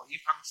ibang tao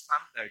if ang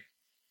standard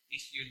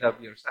is you love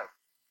yourself?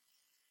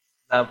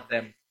 Love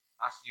them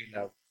as you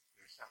love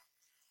yourself.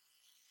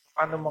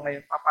 Paano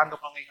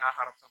ka ngayon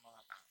haharap sa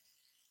mga tao?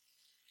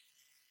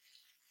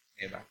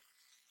 Diba?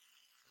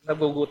 Kung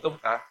nagugutom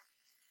ka,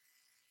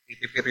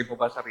 titipirin mo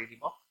ba sarili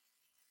mo?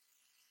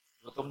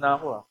 Gutom na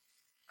ako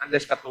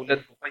Unless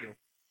katulad ko kayo,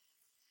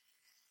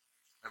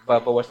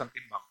 nagbabawas ng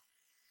timbang.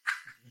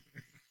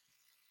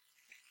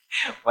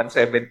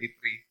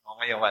 173. O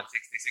ngayon,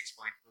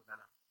 166.2 na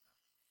lang.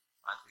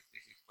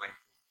 166.2.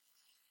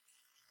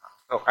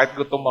 So, kahit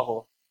gutom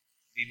ako,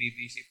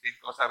 dinidisiplin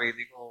ko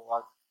sarili ko.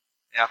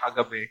 Kaya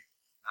kagabi,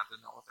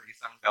 nandun ako sa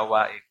isang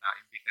gawain na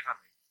imbitahan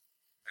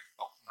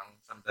Nag-talk ng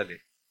sandali.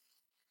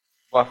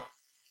 Wow.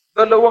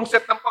 2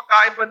 set ng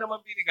pagkain ba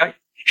naman binigay?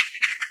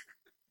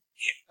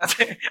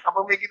 Kasi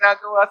kapag may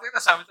ginagawa sila,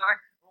 sabi sa akin,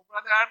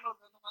 Brother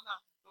Arnold, ano ka na?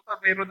 Total,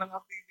 meron ng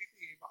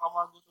activity. Baka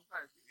magutom ka.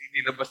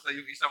 Nilabas na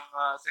yung isang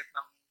set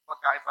ng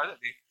pagkain pala.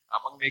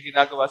 Habang may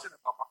ginagawa sila,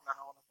 papaklang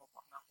ako ng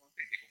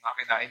konti. Hindi ko nga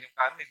kinain yung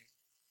kanin.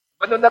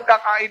 Ba nung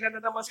nagkakain na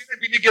naman sila,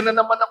 binigyan na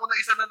naman ako ng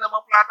isa na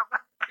namang plato.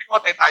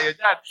 Tayo tayo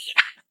dyan.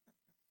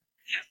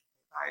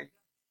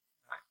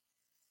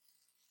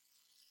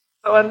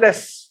 So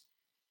unless,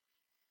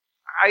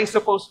 I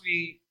suppose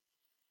we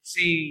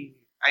see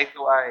eye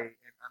to eye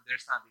and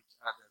understand each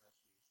other as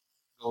we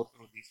go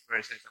through these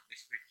verses of the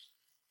scripture.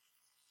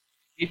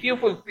 If you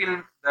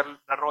fulfill the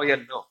royal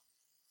law,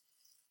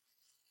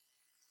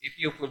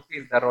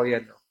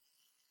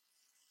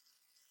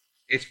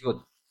 it's good.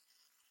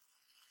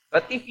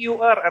 But if you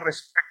are a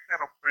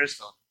respecter of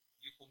person,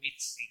 you commit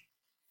sin.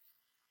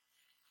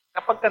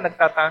 Kapag ka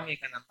nagtatangi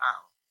ka ng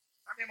tao,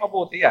 sabi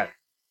mabuti yan.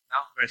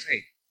 Now, verse 8.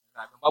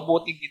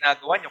 Mabuting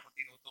ginagawa nyo kung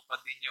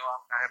tinutupad ninyo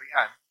ang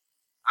kaharian,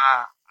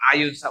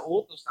 ayon sa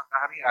utos ng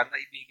kaharian na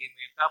ibigay mo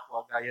yung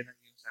kapwa gaya ng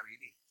iyong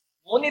sarili.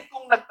 Ngunit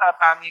kung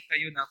nagtatangi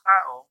kayo ng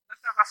tao,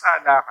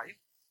 nagkakasala kayo.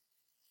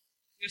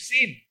 You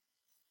sin.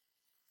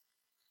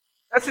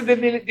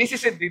 This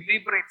is a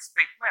deliberate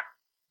statement.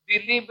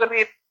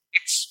 Deliberate,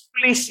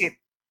 explicit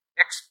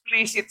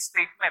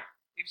statement.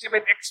 Ibig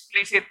sabihin,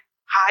 explicit,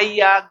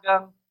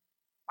 hayagang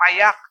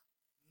payak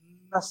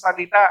na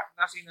salita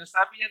na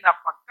sinasabi niya na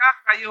pagka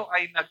kayo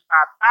ay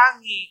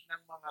nagtatangi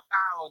ng mga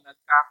tao,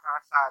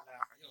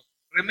 nagkakasala kayo.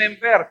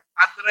 Remember,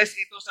 address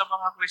ito sa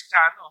mga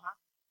Kristiyano.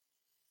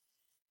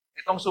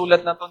 Itong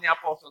sulat na to ni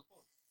Apostle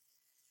Paul.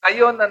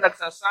 Kayo na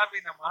nagsasabi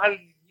na mahal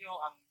ninyo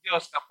ang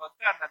Diyos kapag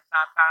ka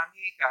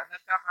nagtatangi ka,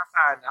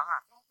 nagkakasala ka.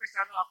 Kung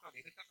Kristiyano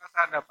actually,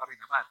 nagkakasala pa rin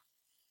naman.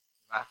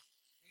 Diba?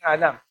 Nga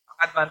lang, ang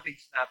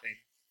advantage natin,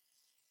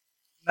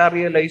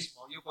 na-realize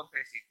mo, you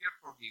confess it, you're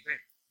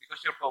forgiven.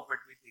 Because you're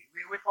covered with it.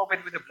 We're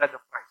covered with the blood of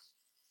Christ.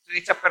 So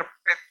it's a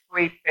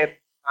perpetuated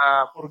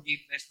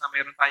forgiveness na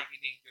meron tayong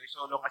in-enjoy.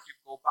 So long as you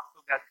go back to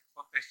God,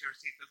 confess your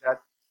sin to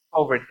God,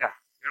 covered ka.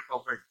 You're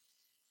covered.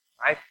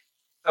 Right?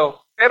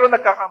 So, pero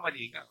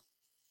nagkakamali ka.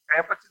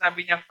 Kaya pag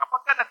sinabi niya,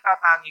 kapag ka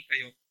nagtatangi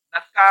kayo,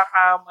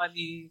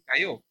 nagkakamali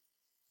kayo.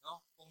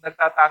 No? Kung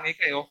nagtatangi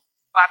kayo,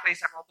 batay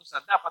sa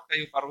kautusan, dapat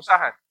kayo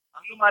parusahan.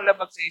 Ang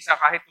lumalabag sa isa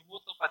kahit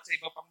tumutupad sa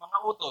iba pang mga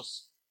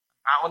utos,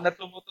 taon na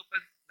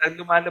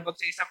lumalabag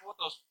sa isang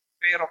utos,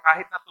 pero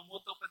kahit na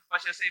tumutupad pa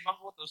siya sa ibang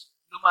utos,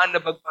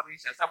 lumalabag pa rin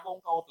siya sa buong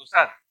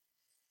kautusan.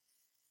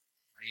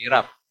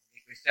 Mahirap.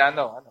 Maging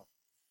Kristiyano,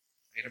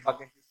 Mahirap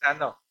maging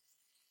Kristiyano.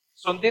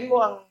 Sundin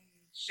mo ang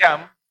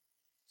siyam,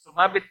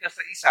 sumabit ka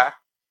sa isa,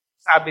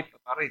 sabit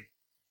ka pa rin.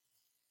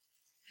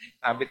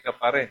 Sabit ka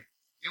pa rin.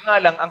 Yung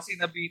nga lang, ang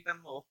sinabitan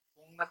mo,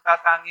 kung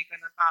nagtatangi ka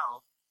ng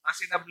tao, ang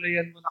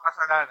sinablayan mo na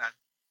kasalanan,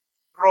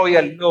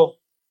 royal law.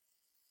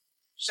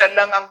 Siya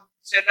lang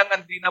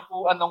ang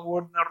dinapuan ng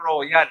word na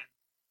royal.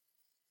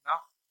 No?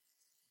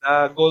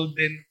 The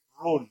golden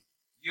rule.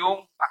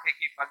 Yung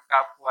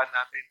pakikipagkapwa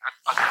natin at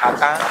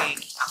pagtatangi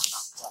ang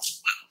kapwa.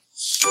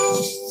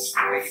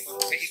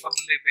 May ibang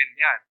level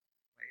yan.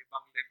 May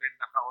ibang level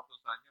na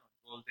kautusan yun.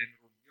 Golden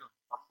rule yun.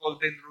 Pag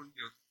golden rule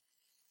yun,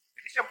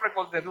 hindi siyempre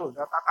golden rule.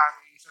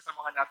 Natatangi, isa sa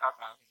mga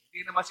natatangi.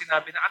 Hindi naman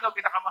sinabi na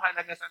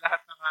pinakamahalaga sa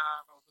lahat ng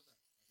kautusan.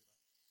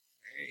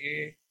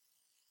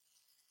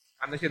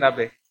 Ano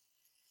sinabi?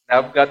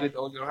 Love God with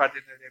all your heart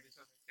and every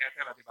soul,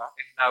 etc. Diba?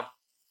 And love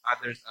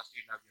others as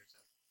you love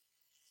yourself.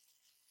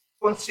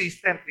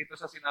 Consistent dito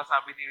sa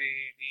sinasabi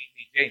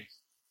ni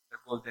James,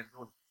 the golden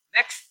rule.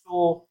 Next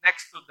to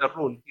the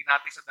rule,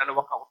 hinati sa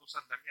dalawang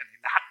kautusan lang yan.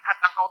 Lahat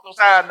ng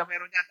kautusan na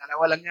meron yan,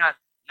 dalawa lang yan.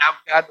 Love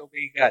God,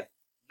 obey God.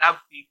 Love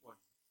people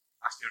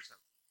as yourself.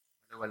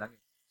 Dalawa lang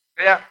yan.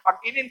 Kaya pag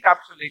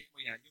in-encapsulate mo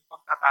yan, yung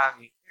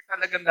pagtatangi,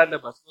 talagang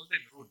lalabas,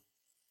 golden rule.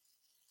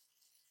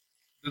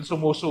 Doon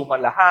sumusuma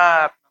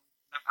lahat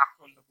ng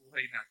actual na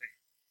buhay natin.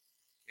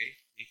 Okay?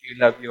 If you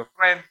love your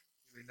friend,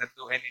 you will not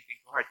do anything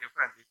to hurt your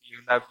friend. If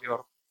you love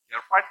your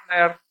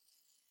partner,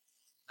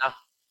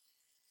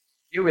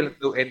 you will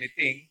do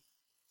anything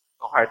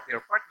to hurt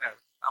your partner.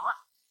 Tama?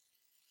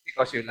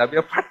 Because you love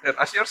your partner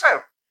as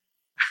yourself.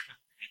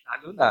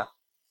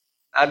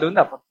 Lalo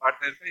na, pag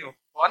partner kayo.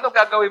 Kung ano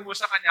gagawin mo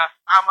sa kanya,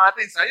 tama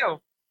din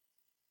sa'yo.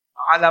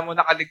 Akala mo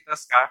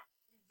nakaligtas ka?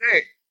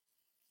 Hindi.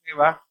 Di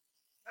ba?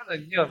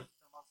 Ganun yun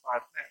sa mga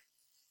partner.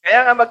 Kaya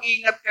nga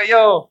mag-iingat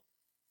kayo.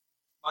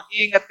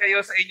 Mag-iingat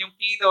kayo sa inyong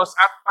kilos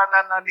at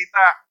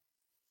pananalita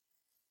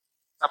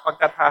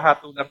sapagkat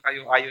hahatulan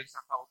kayo ayon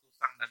sa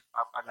kautosang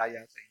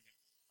nagpapalaya sa inyo.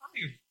 Ano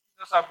yun?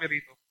 Ano sabi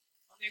rito?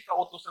 Ano yung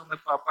kautosang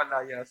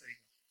nagpapalaya sa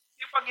inyo?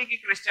 Yung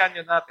pagiging Kristiyano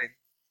natin,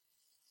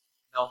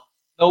 no?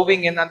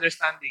 Knowing and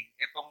understanding,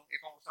 itong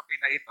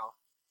usapin na ito,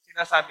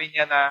 sinasabi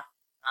niya na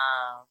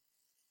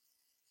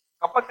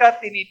kapag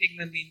ka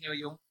tinitignan ninyo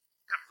yung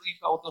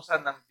kautosan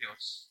ng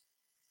Diyos,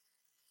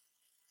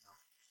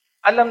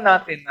 alam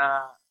natin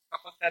na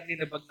kapag ka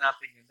linabag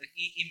natin yun,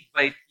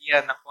 nag-i-invite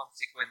yan ng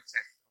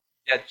consequences,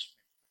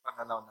 judgment, sa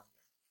pananaw ng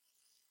Diyos.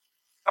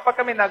 Kapag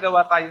kami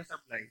nagawa tayong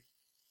sablay,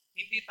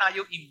 hindi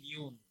tayo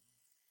immune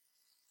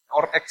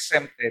or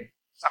exempted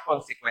sa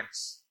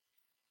consequence.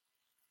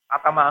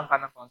 Tatamaan ka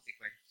ng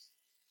consequence.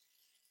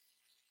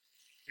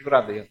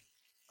 Sigurado yun.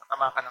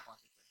 Tatamaan ka ng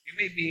consequence. You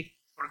may be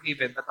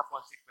forgiven, but the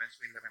consequence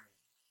will remain.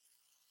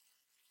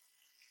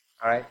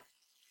 Alright?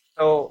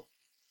 So,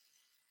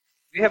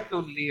 we have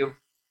to live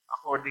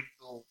according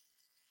to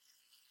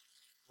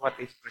what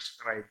is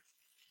prescribed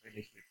by the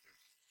Scripture.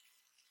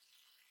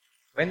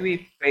 When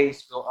we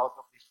go out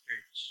of this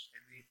church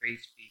and we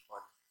face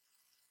people,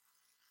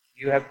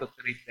 you have to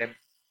treat them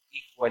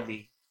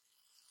equally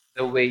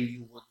the way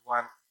you would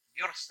want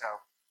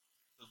yourself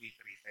to be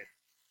treated.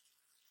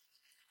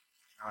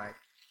 Alright?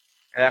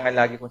 Kaya nga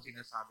lagi kong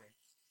sinasabi,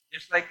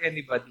 just like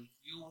anybody,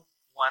 you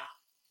want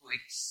to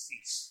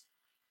exist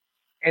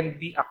and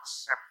be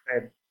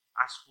accepted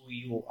as who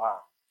you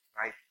are.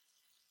 Right?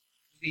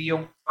 Hindi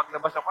yung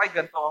paglabas ako, ay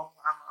ganito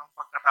ang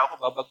pagkatao ko,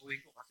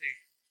 babaguhin ko kasi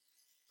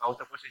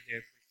kausap ko si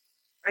Jeffrey.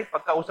 Ay,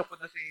 pagkausap ko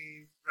na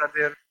si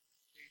brother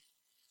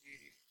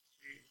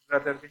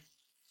din.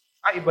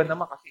 Iba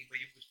naman kasi iba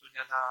yung gusto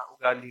niya na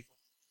ugali ko.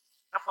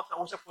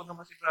 Pagkausap ko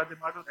naman si Brother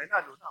Marlon, ay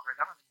lalo na,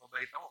 kailangan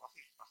mabait ako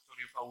kasi pastor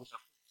yung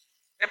kausap ko.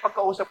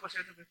 Pagkausap ko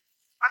siya,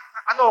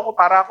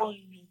 para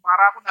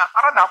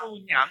na ako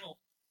unyango.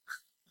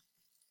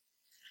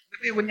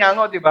 Hindi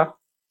unyango, di ba?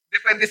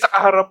 Depende sa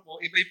kaharap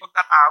mo, iba yung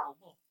pagkatao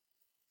mo.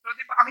 So,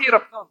 di ba, ang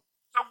hirap nun.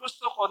 So,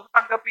 gusto ko,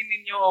 tanggapin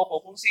ninyo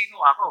ako kung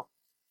sino ako.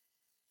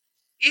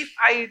 If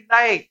I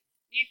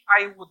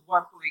would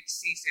want to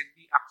exist and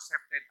be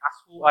accepted as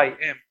who I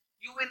am,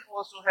 you will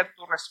also have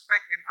to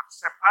respect and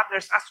accept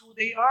others as who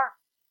they are.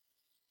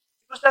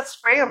 Because that's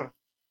fair.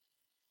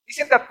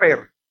 Isn't that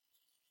fair?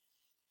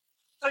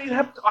 So you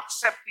have to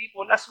accept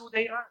people as who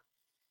they are.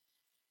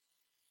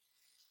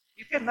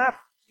 You cannot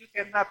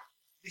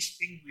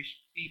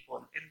distinguish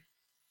people and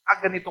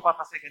ganito ka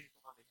kasi ganito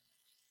ka.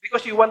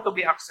 Because you want to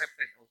be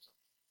accepted also.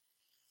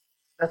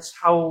 That's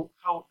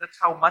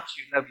how much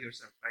you love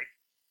yourself, right?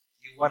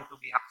 You want to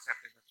be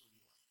accepted as who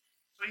you are.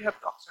 So you have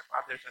to accept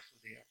others as who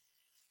they are.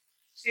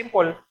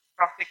 Simple,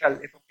 practical,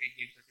 itong kay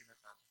James na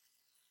sinasabi.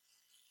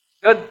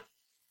 Good.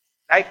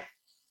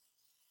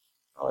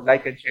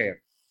 Like and share.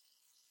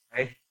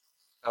 Okay?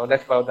 So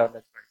let's bow down,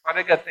 let's pray.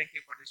 Father God, thank you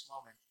for this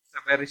moment. It's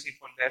a very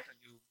simple lesson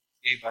you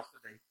gave us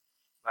today.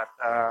 But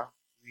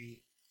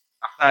we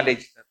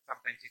acknowledge that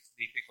sometimes it's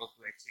difficult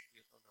to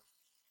execute.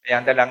 Kaya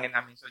ang dalangin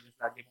namin sa Diyos,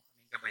 lagi mo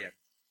kaming gabayan.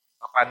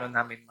 Paano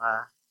namin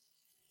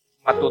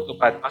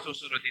matutupad,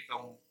 masusunod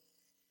itong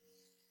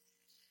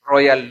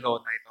royal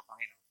law na ito,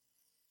 Panginoon.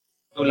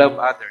 To love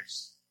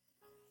others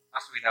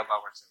as we love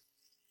ourselves.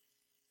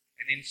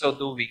 And in so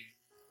doing,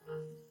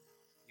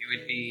 you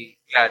will be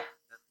glad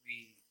that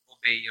we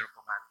obey your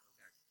command,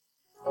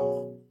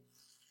 God.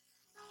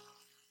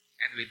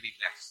 And will be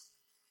blessed.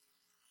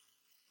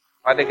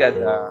 Father God,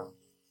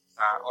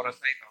 sa oras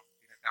na ito,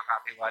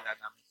 pinagkakatiwala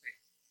namin sa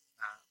iyo.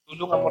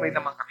 Tulungan mo rin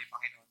naman kami,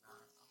 Panginoon, na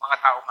ang mga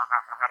taong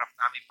makakaharap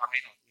namin,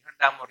 Panginoon,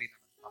 ihanda mo rin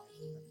naman,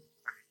 Panginoon.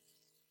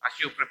 As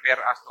you prepare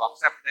us to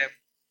accept them,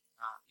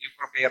 you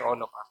prepare all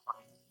of us,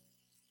 Panginoon.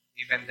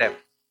 Even them,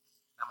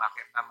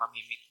 na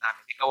mamimit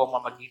namin. Ikaw ang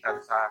mamagitan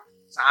sa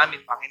amin,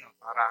 Panginoon,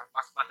 para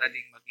mas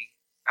madaling maging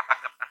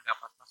katanggap-tanggap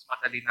at mas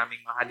madaling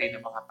naming mahalin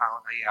ng mga tao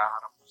na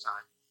iaharap mo sa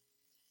amin.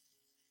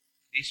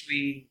 This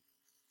we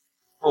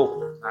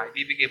hope na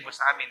ibibigay mo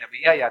sa amin na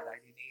biyaya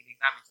dahil hinihiling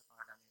namin sa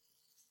pangalan nito.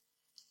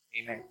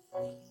 Amen.